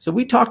 So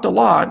we talked a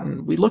lot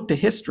and we looked to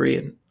history,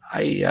 and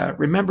I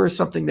remember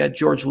something that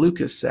George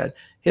Lucas said: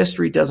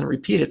 history doesn't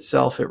repeat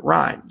itself, it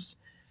rhymes.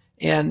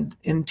 And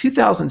in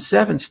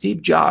 2007,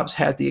 Steve Jobs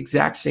had the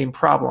exact same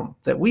problem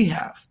that we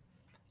have.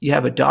 You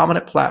have a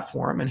dominant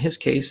platform, in his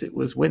case it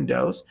was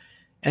Windows,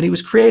 and he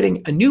was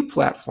creating a new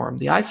platform,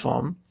 the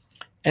iPhone,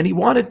 and he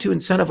wanted to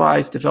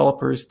incentivize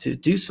developers to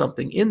do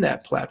something in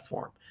that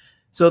platform.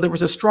 So there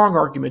was a strong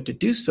argument to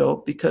do so,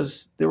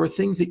 because there were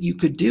things that you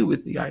could do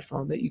with the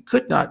iPhone that you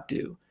could not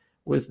do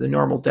with the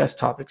normal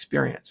desktop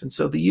experience. And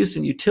so the use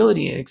and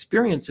utility and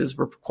experiences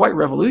were quite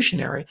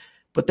revolutionary,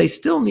 but they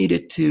still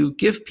needed to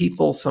give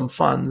people some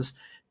funds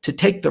to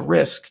take the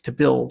risk to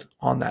build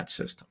on that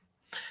system.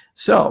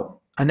 So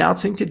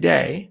announcing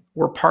today,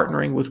 we're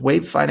partnering with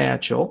Wave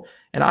Financial,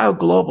 and IO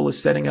Global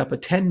is setting up a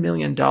 $10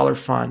 million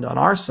fund on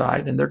our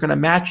side, and they're going to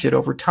match it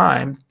over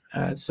time.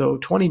 So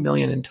 $20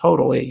 million in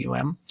total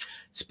AUM,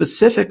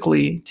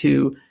 specifically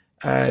to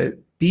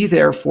be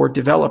there for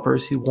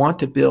developers who want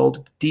to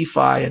build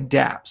DeFi and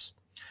dApps.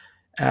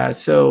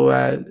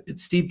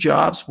 Steve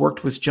Jobs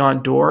worked with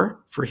John Doerr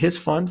for his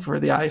fund for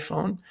the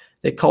iPhone.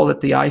 They called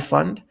it the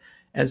iFund.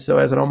 And so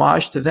as an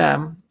homage to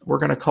them, we're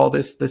going to call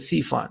this the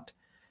C Fund.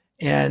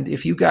 And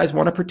if you guys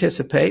want to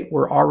participate,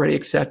 we're already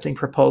accepting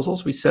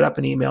proposals. We set up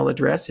an email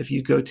address. If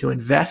you go to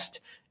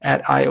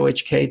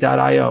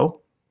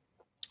invest@iohk.io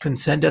and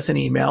send us an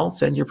email,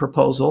 send your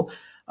proposal.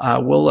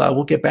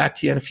 We'll get back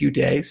to you in a few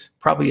days,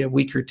 probably a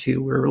week or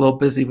two. We're a little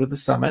busy with the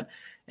summit.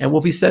 And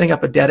we'll be setting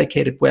up a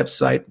dedicated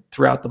website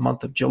throughout the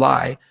month of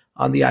July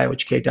on the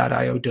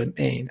iohk.io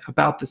domain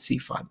about the C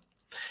Fund.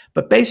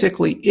 But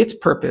basically, its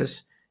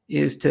purpose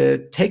is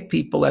to take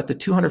people at the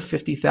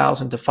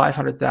 $250,000 to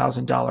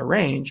 $500,000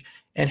 range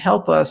and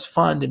help us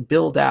fund and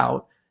build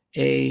out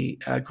a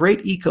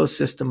great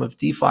ecosystem of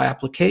DeFi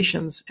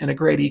applications and a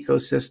great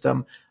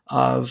ecosystem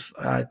of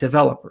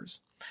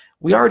developers.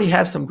 We already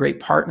have some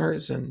great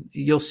partners, and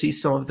you'll see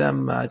some of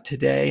them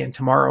today and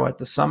tomorrow at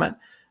the summit.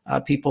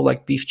 People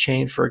like Beef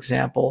Chain, for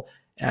example,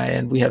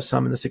 and we have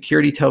some in the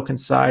security token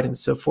side and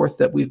so forth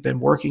that we've been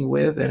working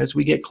with. And as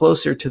we get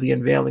closer to the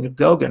unveiling of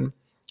Goguen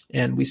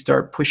and we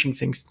start pushing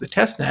things to the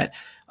testnet,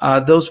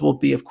 those will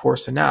be, of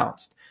course,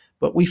 announced.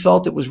 But we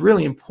felt it was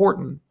really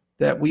important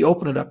that we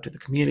open it up to the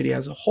community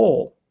as a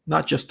whole,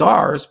 not just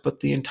ours,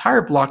 but the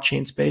entire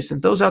blockchain space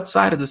and those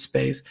outside of the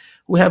space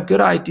who have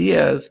good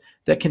ideas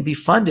that can be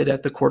funded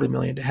at the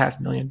 $250,000 to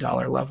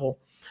 $500,000 level,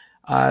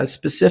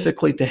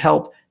 specifically to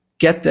help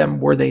get them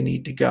where they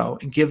need to go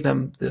and give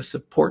them the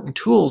support and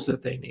tools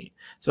that they need.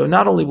 So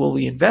not only will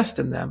we invest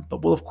in them,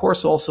 but we'll of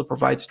course also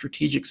provide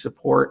strategic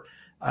support,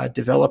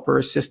 developer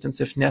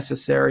assistance if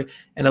necessary,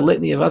 and a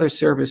litany of other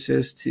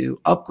services to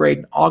upgrade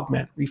and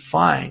augment,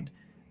 refine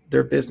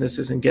their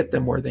businesses and get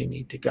them where they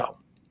need to go.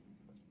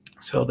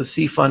 So the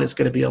C Fund is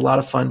going to be a lot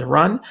of fun to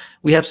run.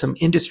 We have some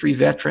industry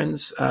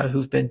veterans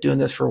who've been doing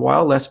this for a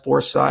while. Les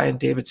Borsai and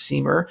David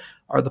Seymour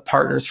are the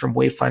partners from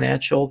Wave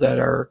Financial that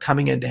are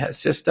coming in to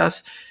assist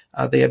us.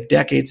 They have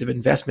decades of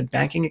investment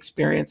banking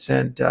experience,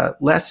 and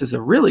Les is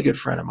a really good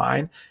friend of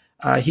mine.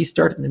 He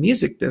started in the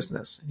music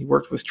business. He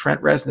worked with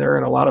Trent Reznor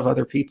and a lot of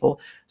other people.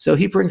 So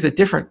he brings a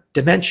different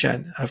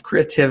dimension of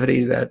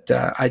creativity that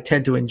I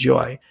tend to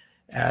enjoy.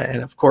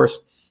 And of course,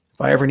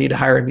 if I ever need to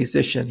hire a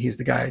musician, he's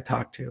the guy I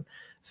talk to.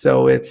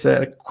 So it's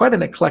quite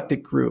an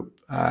eclectic group,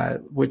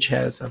 which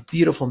has a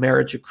beautiful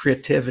marriage of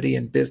creativity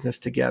and business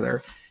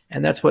together.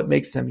 And that's what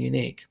makes them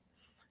unique.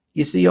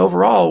 You see,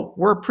 overall,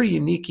 we're a pretty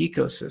unique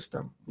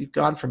ecosystem. We've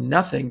gone from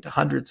nothing to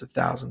hundreds of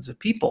thousands of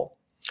people.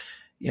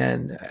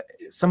 And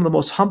some of the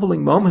most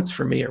humbling moments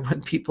for me are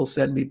when people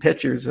send me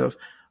pictures of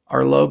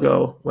our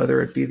logo, whether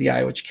it be the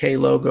IOHK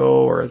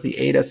logo or the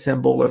ADA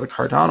symbol or the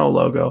Cardano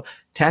logo,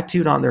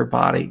 tattooed on their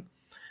body.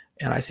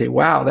 And I say,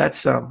 wow,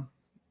 that's a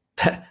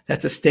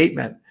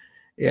statement.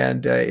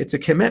 And it's a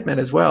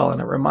commitment as well.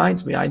 And it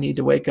reminds me I need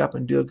to wake up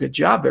and do a good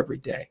job every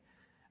day.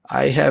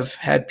 I have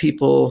had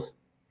people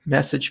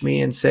message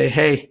me and say,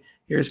 hey,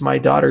 here's my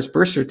daughter's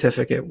birth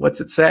certificate. What's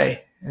it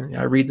say? And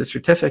I read the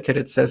certificate.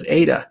 It says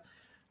ADA.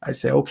 I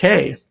say,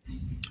 okay,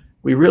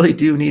 we really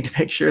do need to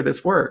make sure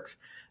this works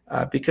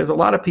because a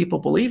lot of people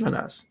believe in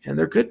us and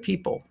they're good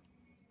people.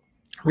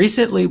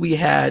 Recently, we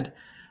had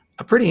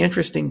a pretty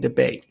interesting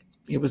debate.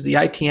 It was the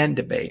ITN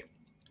debate.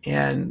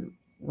 And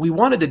we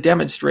wanted to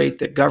demonstrate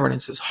that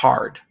governance is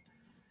hard,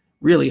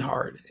 really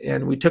hard.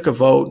 And we took a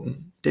vote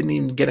and didn't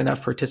even get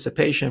enough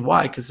participation.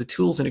 Why? Because the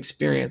tools and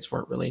experience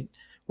weren't really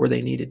where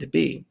they needed to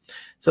be.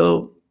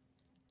 So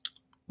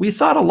we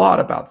thought a lot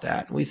about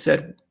that. And we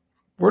said,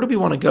 where do we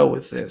want to go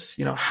with this?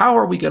 You know, how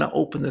are we going to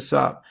open this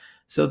up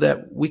so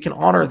that we can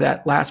honor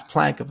that last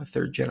plank of a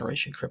third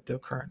generation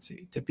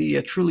cryptocurrency to be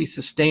a truly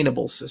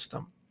sustainable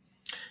system?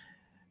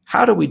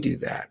 How do we do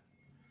that?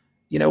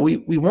 You know,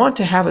 we want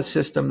to have a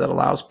system that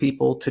allows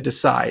people to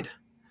decide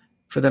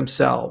for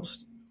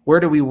themselves. Where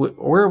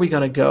are we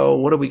going to go?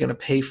 What are we going to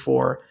pay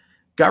for?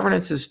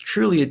 Governance is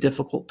truly a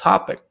difficult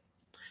topic.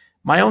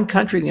 My own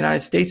country, the United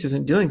States,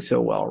 isn't doing so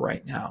well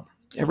right now.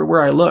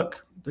 Everywhere I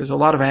look, there's a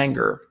lot of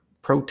anger,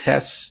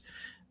 protests,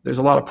 there's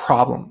a lot of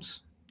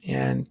problems,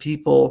 and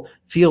people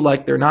feel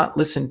like they're not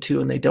listened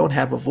to and they don't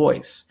have a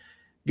voice.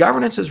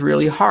 Governance is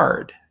really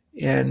hard.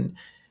 And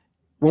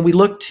when we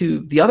look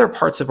to the other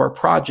parts of our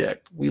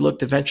project, we look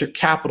to venture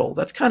capital.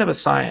 That's kind of a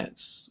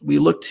science. We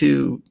look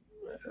to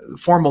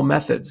formal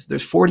methods.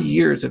 There's 40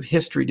 years of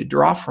history to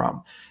draw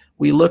from.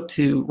 We look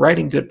to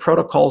writing good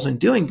protocols and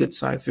doing good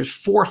science. There's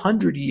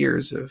 400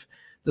 years of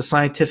the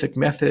scientific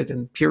method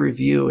and peer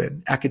review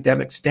and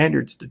academic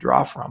standards to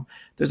draw from.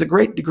 There's a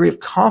great degree of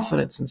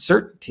confidence and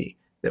certainty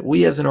that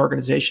we as an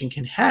organization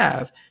can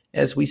have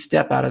as we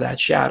step out of that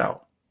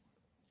shadow.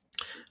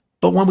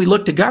 But when we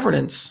look to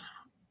governance,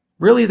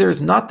 really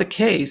there's not the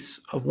case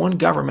of one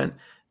government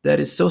that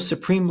is so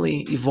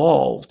supremely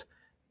evolved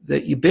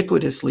that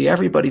ubiquitously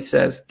everybody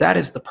says that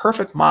is the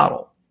perfect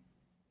model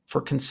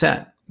for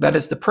consent. That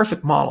is the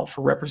perfect model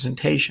for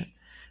representation.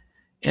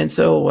 And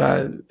so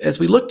as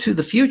we look to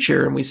the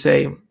future and we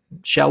say,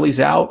 Shelley's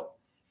out,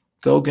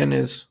 Goguen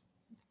is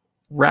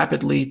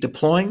rapidly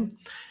deploying,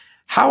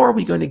 how are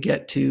we going to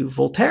get to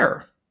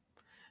Voltaire?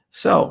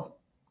 So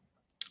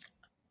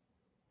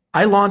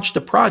I launched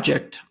a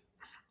project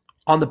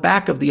on the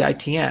back of the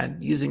ITN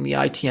using the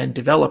ITN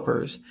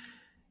developers,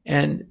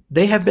 and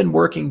they have been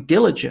working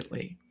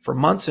diligently for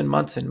months and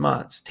months and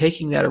months,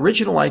 taking that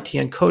original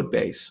ITN code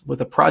base with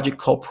a project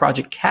called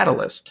Project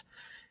Catalyst,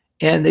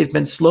 and they've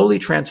been slowly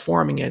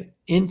transforming it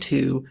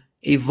into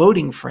a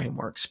voting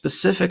framework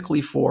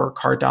specifically for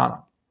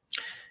Cardano.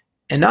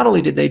 And not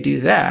only did they do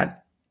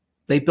that,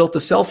 they built a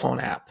cell phone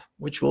app,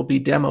 which will be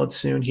demoed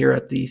soon here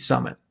at the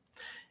summit.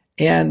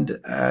 And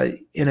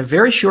in a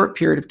very short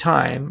period of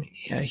time,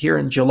 here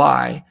in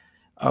July,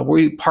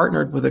 we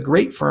partnered with a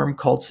great firm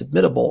called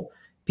Submittable.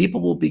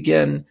 People will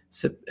begin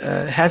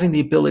having the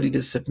ability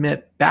to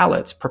submit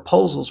ballots,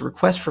 proposals,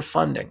 requests for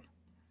funding.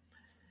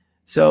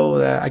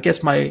 So I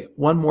guess my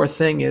one more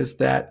thing is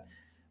that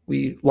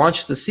we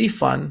launched the C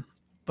fund,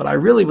 but I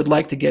really would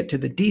like to get to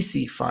the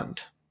DC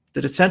fund,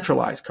 the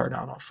decentralized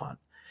Cardano fund.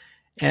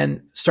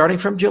 And starting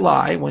from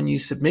July, when you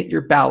submit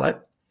your ballot,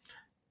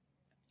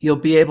 you'll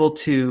be able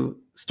to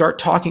start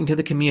talking to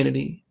the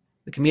community.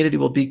 The community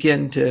will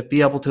begin to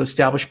be able to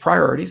establish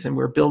priorities, and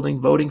we're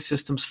building voting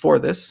systems for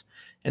this.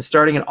 And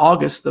starting in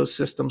August, those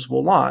systems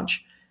will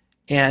launch.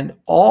 And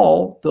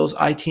all those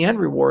ITN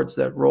rewards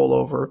that roll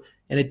over,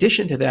 in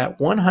addition to that,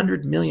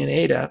 100 million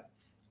ADA,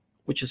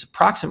 which is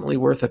approximately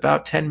worth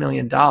about $10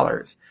 million,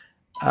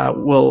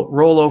 will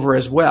roll over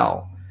as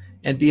well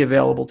and be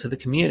available to the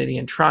community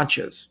in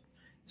tranches.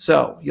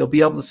 So you'll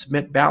be able to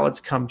submit ballots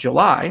come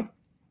July,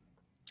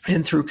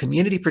 and through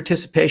community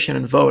participation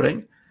and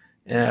voting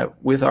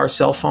with our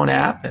cell phone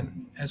app,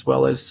 and as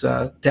well as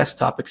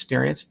desktop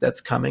experience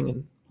that's coming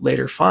in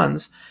later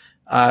funds,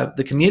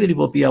 the community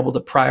will be able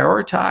to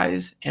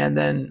prioritize and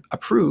then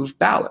approve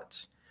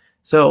ballots.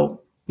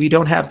 So we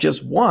don't have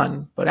just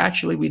one, but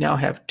actually we now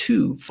have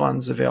two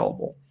funds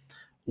available.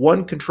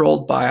 One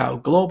controlled by our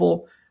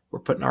Global. We're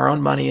putting our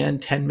own money in,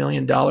 $10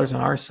 million on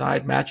our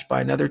side, matched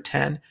by another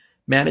 10,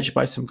 managed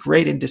by some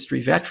great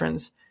industry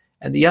veterans,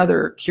 and the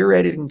other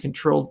curated and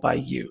controlled by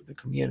you, the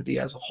community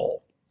as a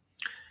whole.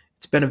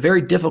 It's been a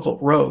very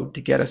difficult road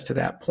to get us to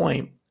that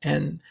point,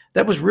 and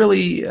that was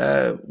really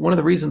one of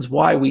the reasons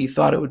why we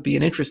thought it would be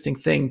an interesting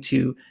thing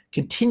to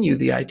continue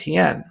the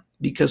ITN,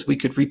 because we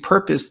could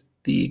repurpose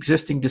the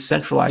existing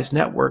decentralized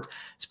network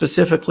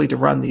specifically to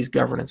run these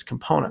governance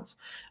components.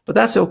 But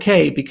that's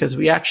okay, because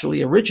we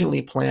actually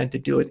originally planned to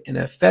do it in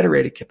a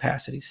federated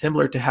capacity,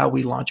 similar to how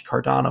we launched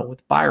Cardano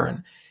with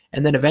Byron,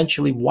 and then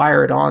eventually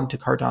wire it on to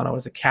Cardano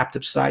as a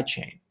captive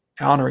sidechain,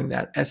 honoring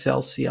that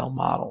SLCL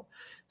model.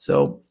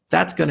 So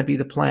that's going to be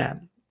the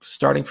plan.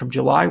 Starting from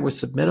July with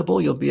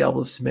Submittable, you'll be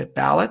able to submit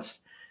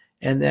ballots,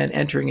 and then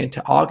entering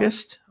into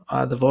August,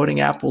 the voting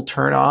app will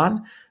turn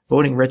on,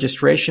 voting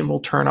registration will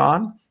turn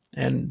on,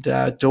 and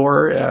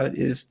Dor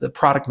is the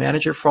product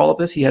manager for all of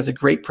this. He has a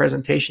great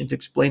presentation to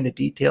explain the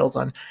details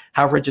on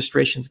how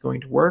registration is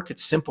going to work.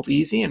 It's simple,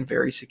 easy, and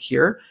very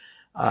secure.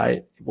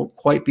 It won't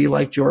quite be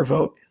like Your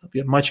Vote. It'll be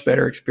a much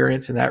better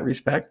experience in that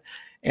respect.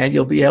 And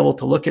you'll be able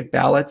to look at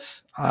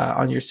ballots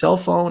on your cell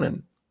phone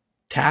and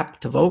tap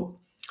to vote.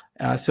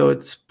 So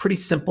it's pretty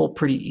simple,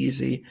 pretty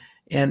easy.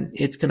 And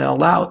it's going to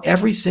allow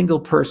every single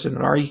person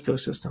in our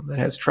ecosystem that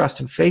has trust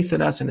and faith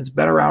in us and has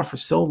been around for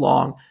so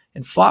long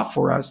and fought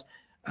for us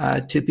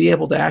to be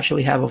able to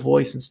actually have a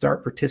voice and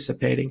start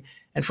participating.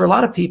 And for a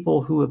lot of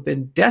people who have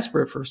been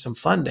desperate for some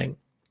funding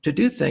to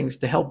do things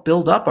to help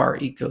build up our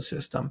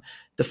ecosystem,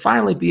 to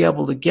finally be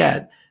able to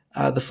get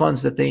the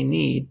funds that they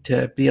need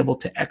to be able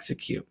to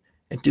execute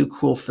and do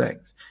cool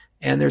things.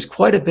 And there's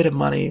quite a bit of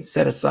money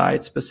set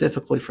aside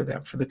specifically for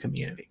them, for the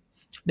community.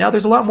 Now,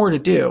 there's a lot more to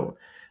do.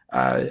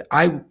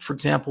 I, for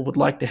example, would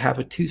like to have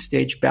a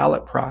two-stage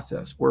ballot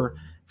process where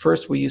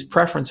first we use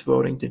preference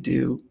voting to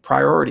do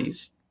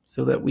priorities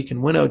so that we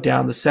can winnow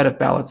down the set of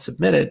ballots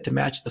submitted to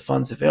match the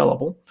funds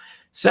available.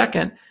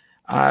 Second,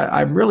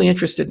 I'm really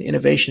interested in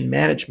innovation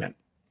management,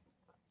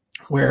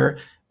 where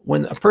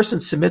when a person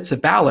submits a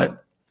ballot,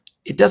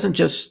 it doesn't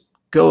just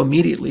go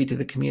immediately to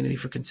the community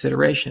for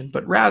consideration,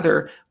 but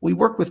rather we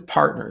work with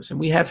partners, and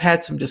we have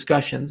had some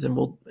discussions, and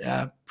we'll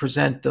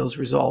present those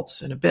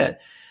results in a bit,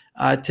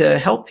 to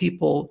help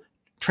people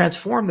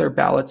transform their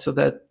ballots so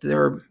that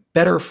they're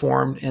better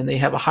formed and they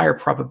have a higher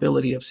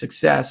probability of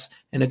success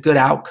and a good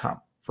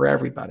outcome for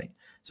everybody.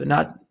 So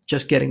not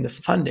just getting the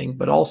funding,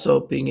 but also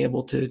being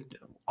able to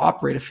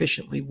operate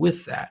efficiently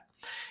with that.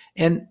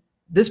 And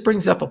this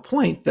brings up a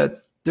point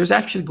that there's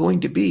actually going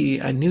to be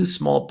a new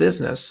small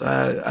business,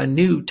 a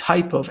new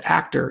type of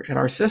actor in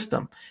our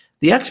system,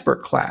 the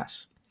expert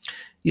class.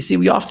 You see,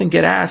 we often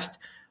get asked,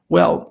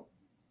 well,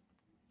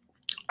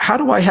 how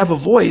do I have a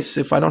voice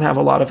if I don't have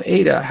a lot of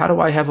ADA? How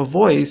do I have a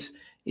voice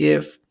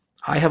if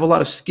I have a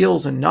lot of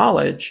skills and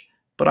knowledge,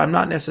 but I'm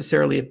not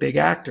necessarily a big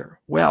actor?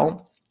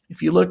 Well,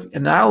 if you look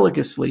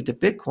analogously to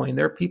Bitcoin,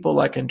 there are people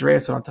like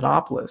Andreas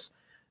Antonopoulos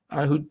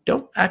who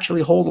don't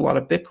actually hold a lot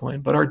of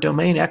Bitcoin, but are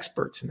domain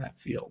experts in that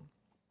field.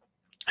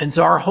 And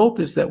so our hope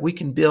is that we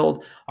can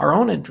build our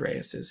own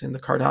Andreases in the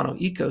Cardano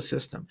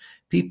ecosystem,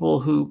 people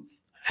who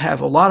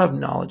have a lot of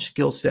knowledge,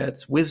 skill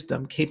sets,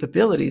 wisdom,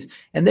 capabilities,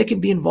 and they can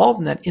be involved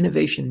in that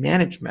innovation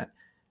management,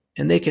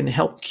 and they can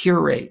help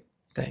curate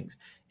things.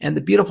 And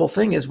the beautiful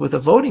thing is, with a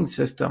voting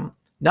system,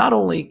 not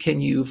only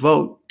can you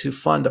vote to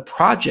fund a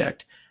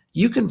project,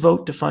 you can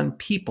vote to fund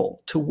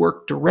people to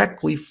work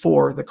directly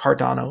for the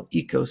Cardano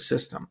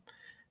ecosystem.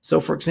 So,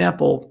 for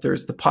example,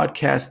 there's the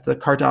podcast, The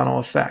Cardano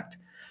Effect.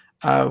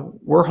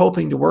 We're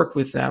hoping to work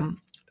with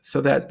them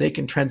so that they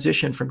can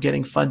transition from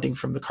getting funding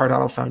from the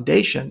Cardano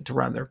Foundation to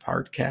run their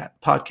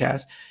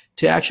podcast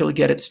to actually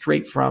get it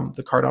straight from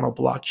the Cardano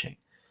blockchain.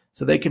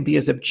 So they can be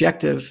as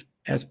objective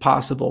as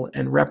possible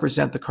and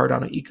represent the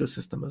Cardano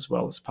ecosystem as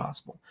well as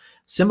possible.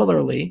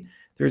 Similarly,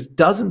 there's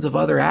dozens of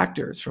other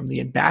actors, from the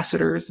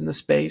ambassadors in the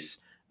space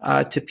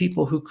to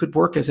people who could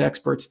work as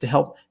experts to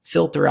help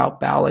filter out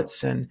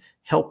ballots and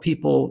help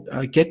people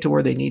get to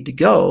where they need to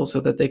go so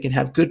that they can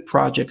have good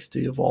projects to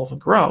evolve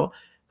and grow,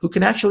 who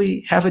can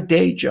actually have a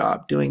day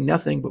job doing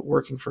nothing but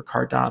working for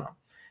Cardano.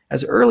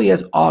 As early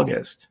as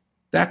August,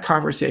 that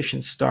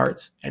conversation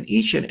starts, and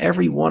each and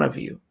every one of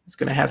you is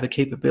going to have the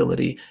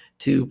capability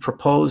to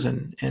propose,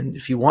 and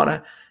if you want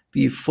to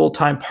be a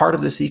full-time part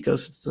of this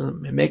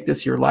ecosystem and make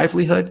this your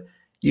livelihood,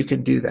 you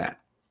can do that.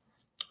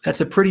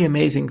 That's a pretty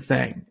amazing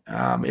thing.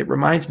 It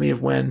reminds me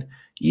of when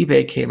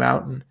eBay came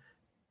out and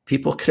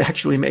people could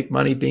actually make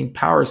money being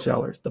power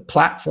sellers. The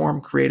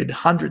platform created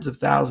hundreds of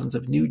thousands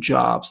of new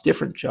jobs,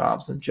 different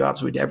jobs, and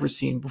jobs we'd ever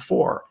seen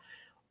before.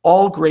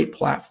 All great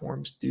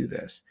platforms do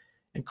this,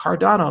 and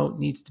Cardano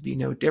needs to be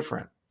no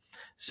different.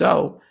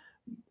 So,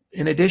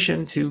 in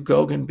addition to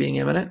Goguen being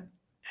imminent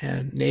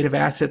and native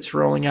assets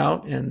rolling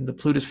out and the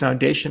Plutus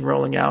Foundation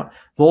rolling out,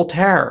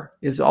 Voltaire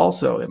is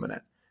also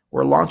imminent.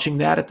 We're launching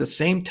that at the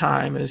same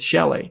time as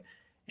Shelley.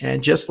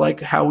 And just like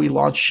how we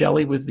launched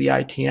Shelley with the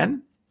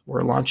ITN,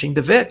 we're launching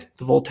the VIT,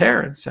 the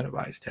Voltaire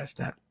Incentivized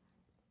Testnet,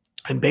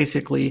 and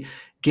basically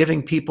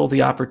giving people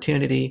the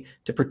opportunity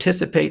to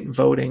participate in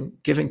voting,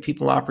 giving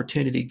people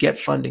opportunity to get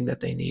funding that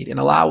they need, and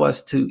allow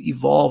us to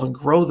evolve and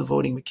grow the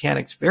voting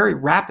mechanics very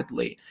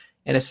rapidly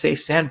in a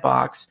safe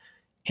sandbox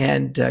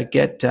and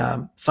get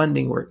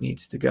funding where it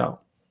needs to go.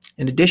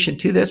 In addition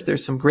to this,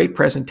 there's some great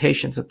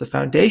presentations that the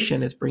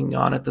foundation is bringing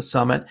on at the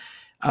summit,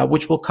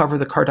 which will cover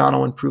the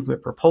Cardano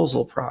improvement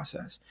proposal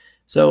process.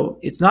 So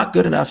it's not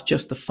good enough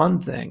just to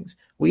fund things.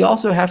 We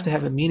also have to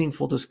have a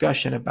meaningful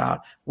discussion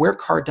about where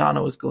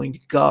Cardano is going to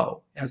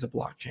go as a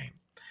blockchain.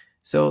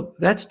 So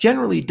that's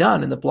generally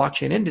done in the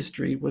blockchain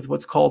industry with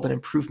what's called an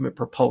improvement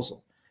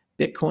proposal.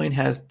 Bitcoin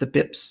has the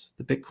BIPs,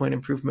 the Bitcoin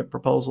improvement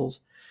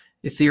proposals.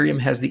 Ethereum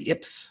has the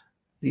IPs,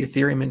 the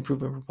Ethereum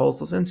improvement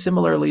proposals. And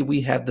similarly,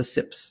 we have the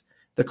SIPs,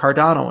 the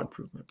Cardano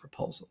improvement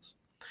proposals.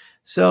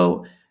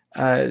 So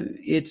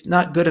it's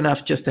not good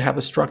enough just to have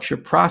a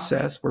structured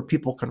process where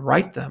people can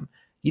write them.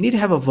 You need to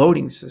have a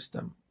voting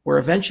system where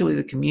eventually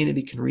the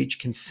community can reach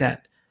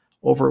consent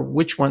over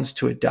which ones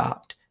to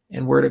adopt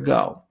and where to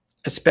go,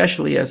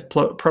 especially as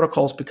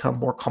protocols become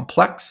more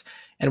complex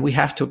and we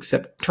have to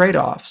accept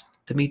trade-offs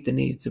to meet the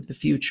needs of the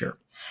future.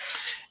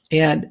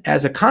 And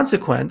as a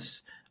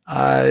consequence,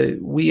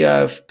 we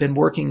have been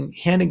working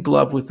hand in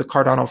glove with the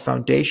Cardano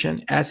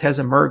Foundation, as has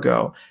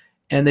Emergo,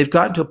 and they've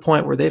gotten to a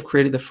point where they've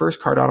created the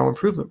first Cardano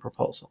improvement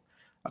proposal,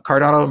 a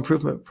Cardano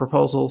improvement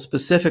proposal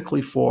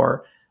specifically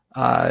for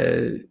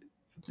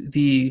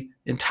the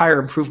entire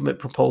improvement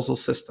proposal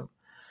system.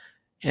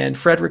 And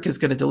Frederick is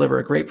going to deliver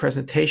a great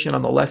presentation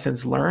on the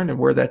lessons learned and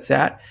where that's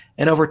at.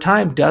 And over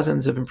time,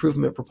 dozens of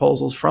improvement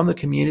proposals from the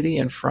community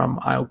and from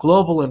IO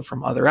Global and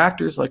from other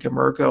actors like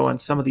Emergo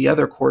and some of the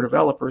other core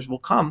developers will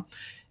come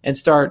and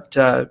start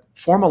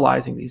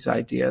formalizing these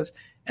ideas.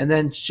 And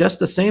then just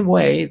the same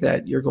way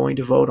that you're going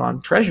to vote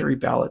on treasury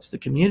ballots, the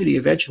community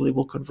eventually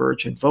will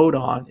converge and vote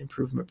on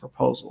improvement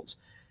proposals,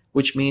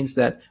 which means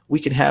that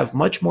we can have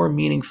much more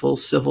meaningful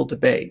civil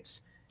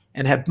debates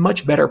and have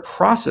much better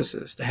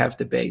processes to have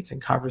debates and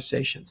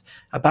conversations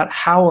about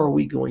how are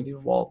we going to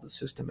evolve the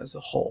system as a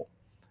whole.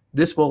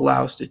 This will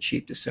allow us to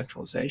achieve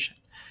decentralization.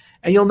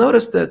 And you'll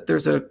notice that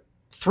there's a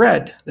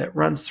thread that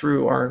runs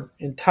through our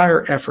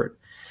entire effort.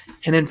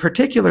 And in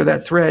particular,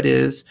 that thread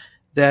is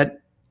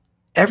that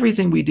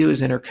everything we do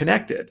is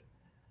interconnected.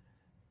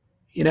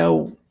 You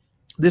know,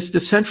 this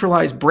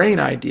decentralized brain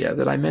idea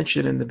that I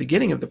mentioned in the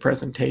beginning of the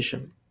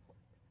presentation,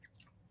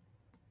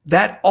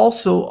 that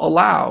also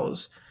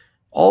allows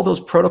all those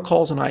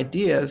protocols and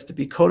ideas to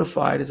be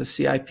codified as a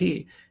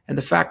CIP. And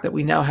the fact that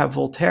we now have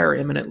Voltaire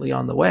imminently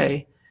on the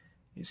way,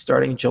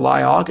 starting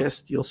July,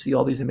 August, you'll see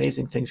all these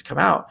amazing things come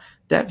out.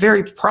 That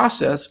very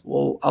process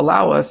will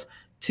allow us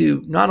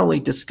to not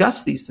only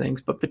discuss these things,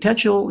 but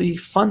potentially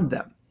fund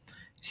them.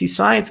 See,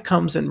 science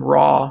comes in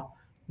raw,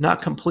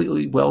 not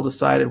completely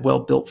well-decided,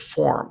 well-built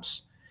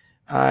forms.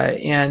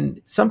 And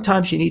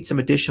sometimes you need some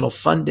additional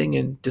funding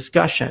and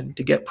discussion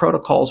to get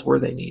protocols where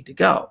they need to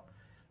go.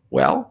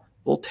 Well,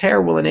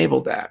 Voltaire will enable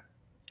that.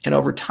 And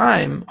over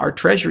time, our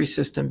treasury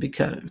system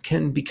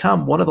can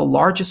become one of the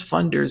largest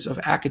funders of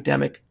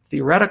academic,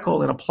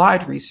 theoretical, and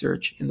applied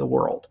research in the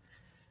world.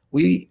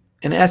 We,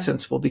 in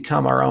essence, will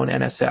become our own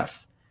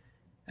NSF.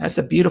 That's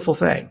a beautiful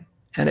thing.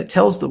 And it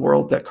tells the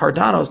world that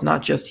Cardano is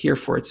not just here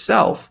for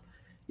itself,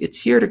 it's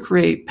here to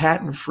create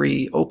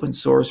patent-free open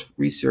source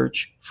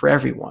research for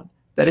everyone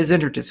that is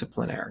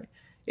interdisciplinary.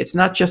 It's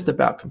not just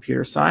about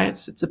computer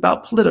science, it's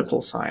about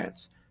political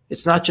science.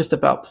 It's not just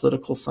about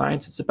political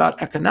science, it's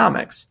about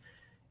economics.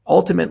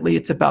 Ultimately,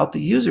 it's about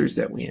the users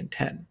that we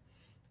intend.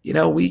 You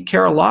know, we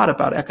care a lot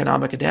about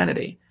economic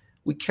identity.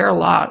 We care a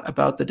lot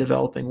about the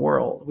developing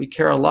world. We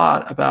care a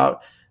lot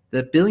about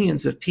the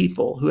billions of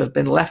people who have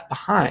been left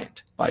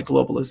behind by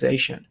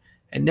globalization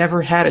and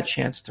never had a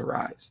chance to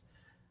rise.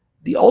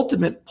 The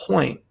ultimate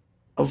point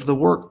of the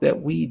work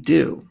that we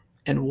do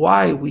and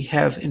why we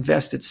have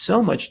invested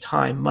so much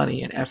time,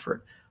 money, and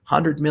effort,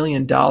 $100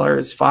 million,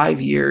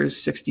 5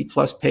 years, 60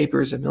 plus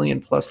papers, 1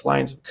 million plus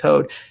lines of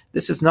code.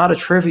 This is not a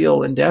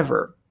trivial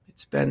endeavor.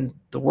 It's been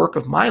the work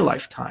of my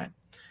lifetime,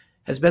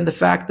 has been the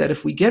fact that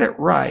if we get it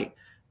right,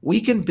 we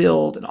can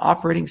build an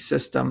operating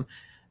system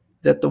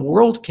that the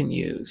world can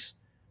use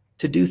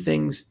to do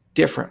things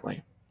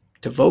differently,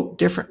 to vote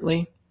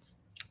differently,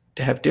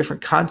 to have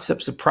different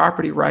concepts of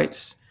property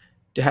rights,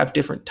 to have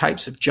different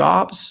types of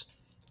jobs,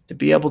 to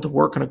be able to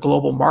work in a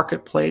global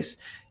marketplace.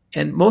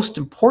 And most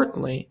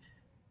importantly,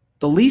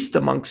 the least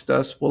amongst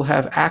us will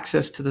have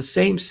access to the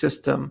same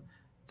system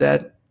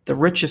that the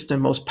richest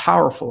and most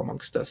powerful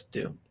amongst us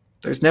do.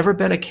 There's never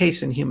been a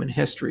case in human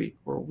history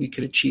where we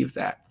could achieve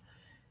that.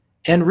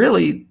 And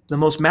really, the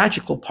most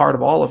magical part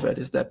of all of it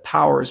is that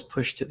power is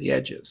pushed to the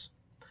edges.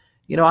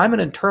 You know, I'm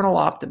an internal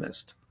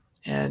optimist,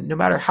 and no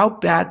matter how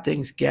bad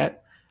things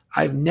get,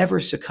 I've never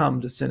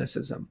succumbed to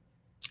cynicism.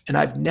 And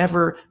I've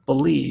never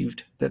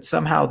believed that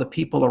somehow the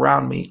people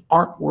around me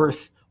aren't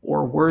worth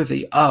or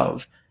worthy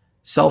of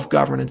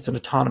self-governance and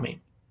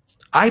autonomy.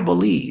 I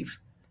believe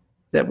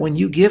that when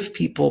you give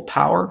people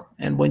power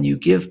and when you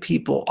give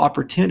people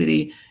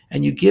opportunity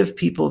and you give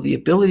people the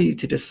ability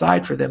to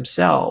decide for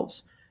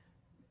themselves,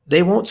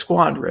 they won't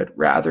squander it.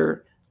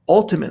 Rather,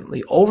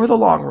 ultimately, over the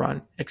long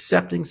run,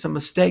 accepting some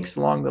mistakes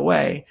along the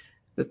way,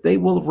 that they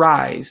will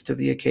rise to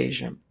the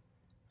occasion,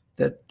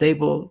 that they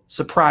will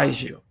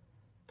surprise you.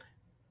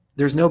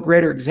 There's no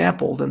greater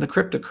example than the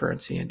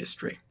cryptocurrency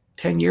industry.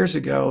 10 years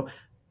ago,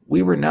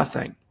 we were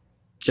nothing,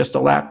 just a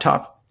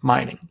laptop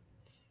mining.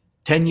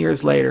 10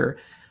 years later,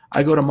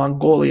 I go to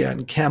Mongolia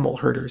and camel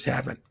herders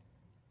have it.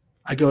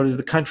 I go to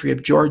the country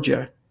of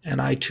Georgia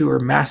and I tour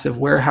massive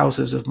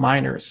warehouses of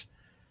miners.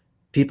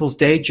 People's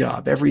day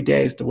job every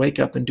day is to wake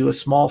up and do a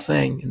small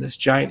thing in this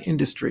giant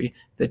industry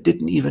that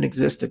didn't even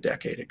exist a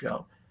decade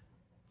ago,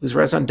 whose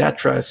raison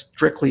d'etre is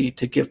strictly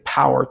to give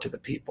power to the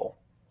people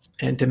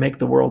and to make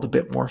the world a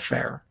bit more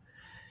fair.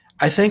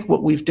 I think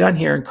what we've done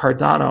here in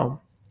Cardano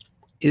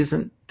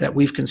isn't that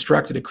we've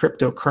constructed a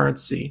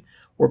cryptocurrency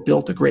or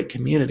built a great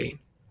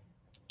community.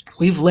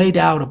 We've laid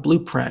out a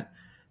blueprint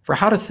for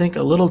how to think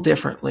a little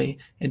differently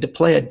and to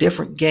play a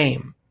different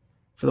game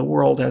for the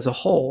world as a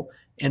whole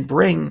and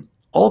bring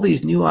all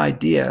these new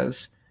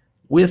ideas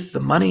with the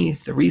money,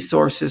 the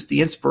resources,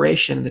 the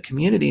inspiration, and the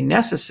community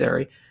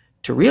necessary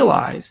to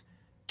realize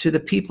to the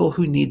people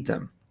who need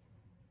them.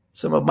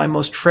 Some of my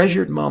most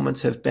treasured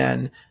moments have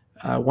been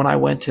when I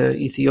went to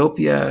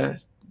Ethiopia,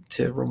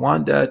 to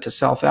Rwanda, to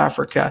South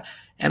Africa,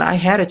 and I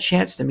had a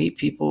chance to meet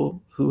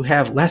people who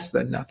have less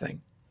than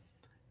nothing,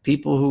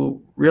 people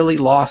who really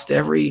lost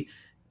every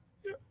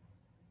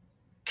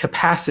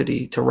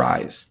capacity to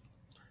rise.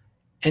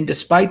 And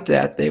despite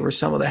that, they were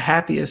some of the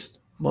happiest,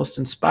 most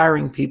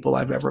inspiring people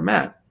I've ever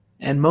met,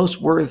 and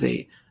most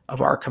worthy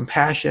of our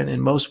compassion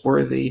and most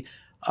worthy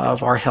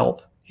of our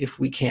help if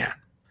we can.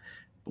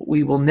 But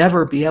we will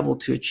never be able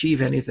to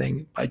achieve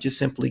anything by just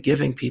simply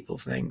giving people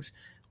things.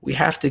 We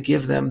have to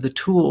give them the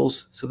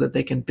tools so that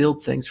they can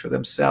build things for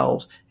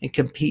themselves and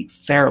compete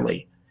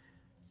fairly.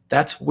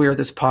 That's where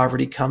this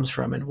poverty comes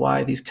from and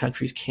why these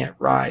countries can't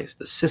rise.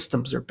 The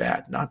systems are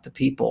bad, not the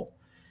people.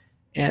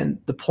 And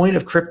the point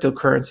of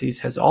cryptocurrencies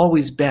has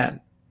always been,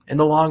 in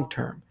the long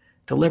term,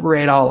 to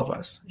liberate all of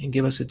us and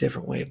give us a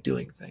different way of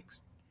doing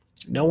things.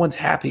 No one's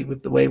happy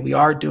with the way we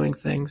are doing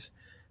things.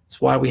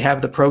 That's why we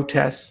have the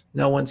protests.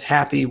 No one's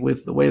happy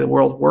with the way the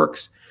world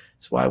works.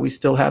 That's why we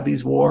still have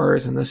these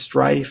wars and this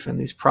strife and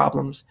these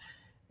problems.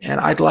 And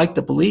I'd like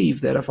to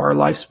believe that if our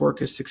life's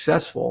work is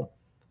successful,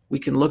 we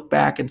can look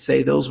back and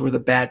say those were the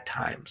bad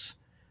times.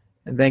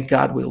 And thank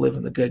God we live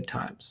in the good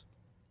times.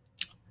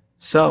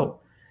 So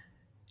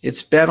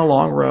it's been a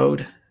long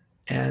road,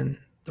 and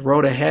the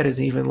road ahead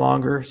is even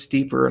longer,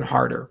 steeper, and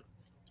harder.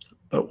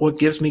 But what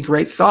gives me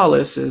great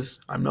solace is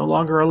I'm no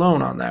longer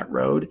alone on that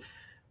road.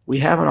 We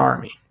have an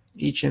army,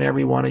 each and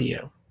every one of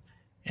you.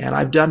 And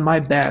I've done my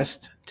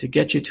best to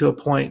get you to a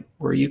point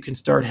where you can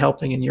start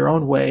helping in your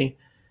own way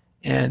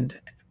and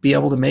be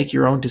able to make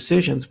your own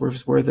decisions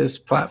where this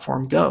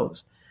platform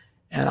goes.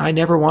 And I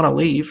never want to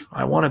leave.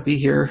 I want to be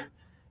here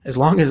as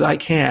long as I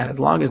can, as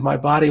long as my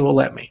body will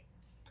let me.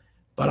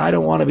 But I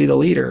don't want to be the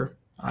leader.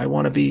 I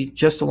want to be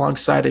just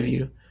alongside of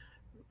you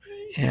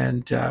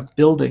and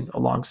building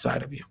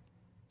alongside of you.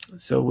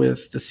 So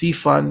with the C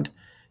Fund,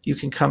 you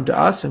can come to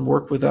us and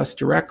work with us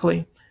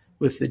directly.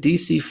 With the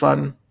DC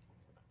Fund,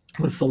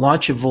 with the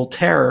launch of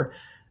Voltaire,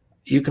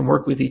 you can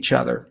work with each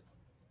other.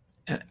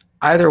 And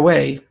either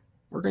way,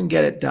 we're going to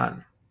get it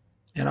done.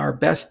 And our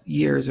best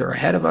years are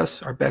ahead of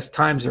us. Our best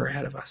times are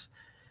ahead of us.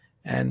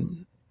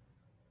 And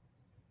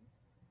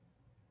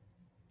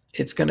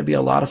it's going to be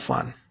a lot of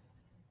fun.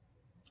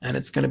 And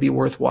it's going to be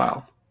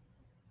worthwhile.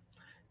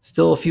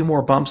 Still a few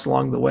more bumps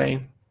along the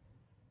way,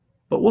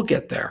 but we'll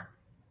get there.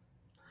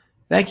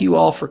 Thank you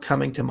all for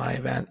coming to my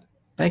event.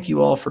 Thank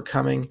you all for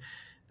coming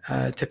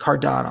to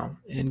Cardano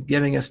and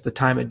giving us the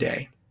time of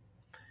day.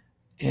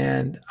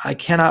 And I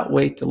cannot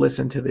wait to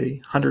listen to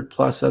the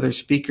 100+ other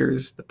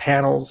speakers, the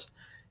panels,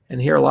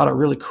 and hear a lot of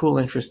really cool,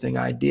 interesting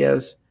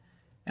ideas.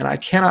 And I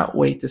cannot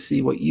wait to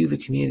see what you, the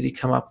community,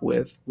 come up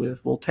with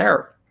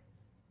Voltaire.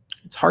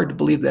 It's hard to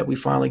believe that we've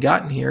finally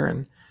gotten here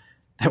and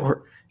that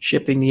we're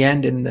shipping the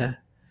end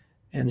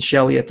and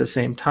Shelley at the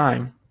same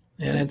time.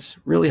 And it's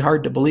really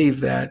hard to believe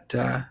that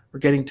we're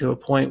getting to a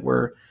point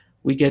where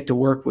we get to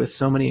work with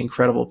so many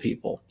incredible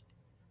people.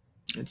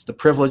 It's the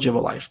privilege of a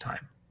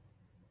lifetime.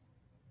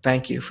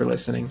 Thank you for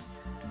listening,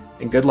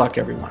 and good luck,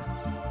 everyone.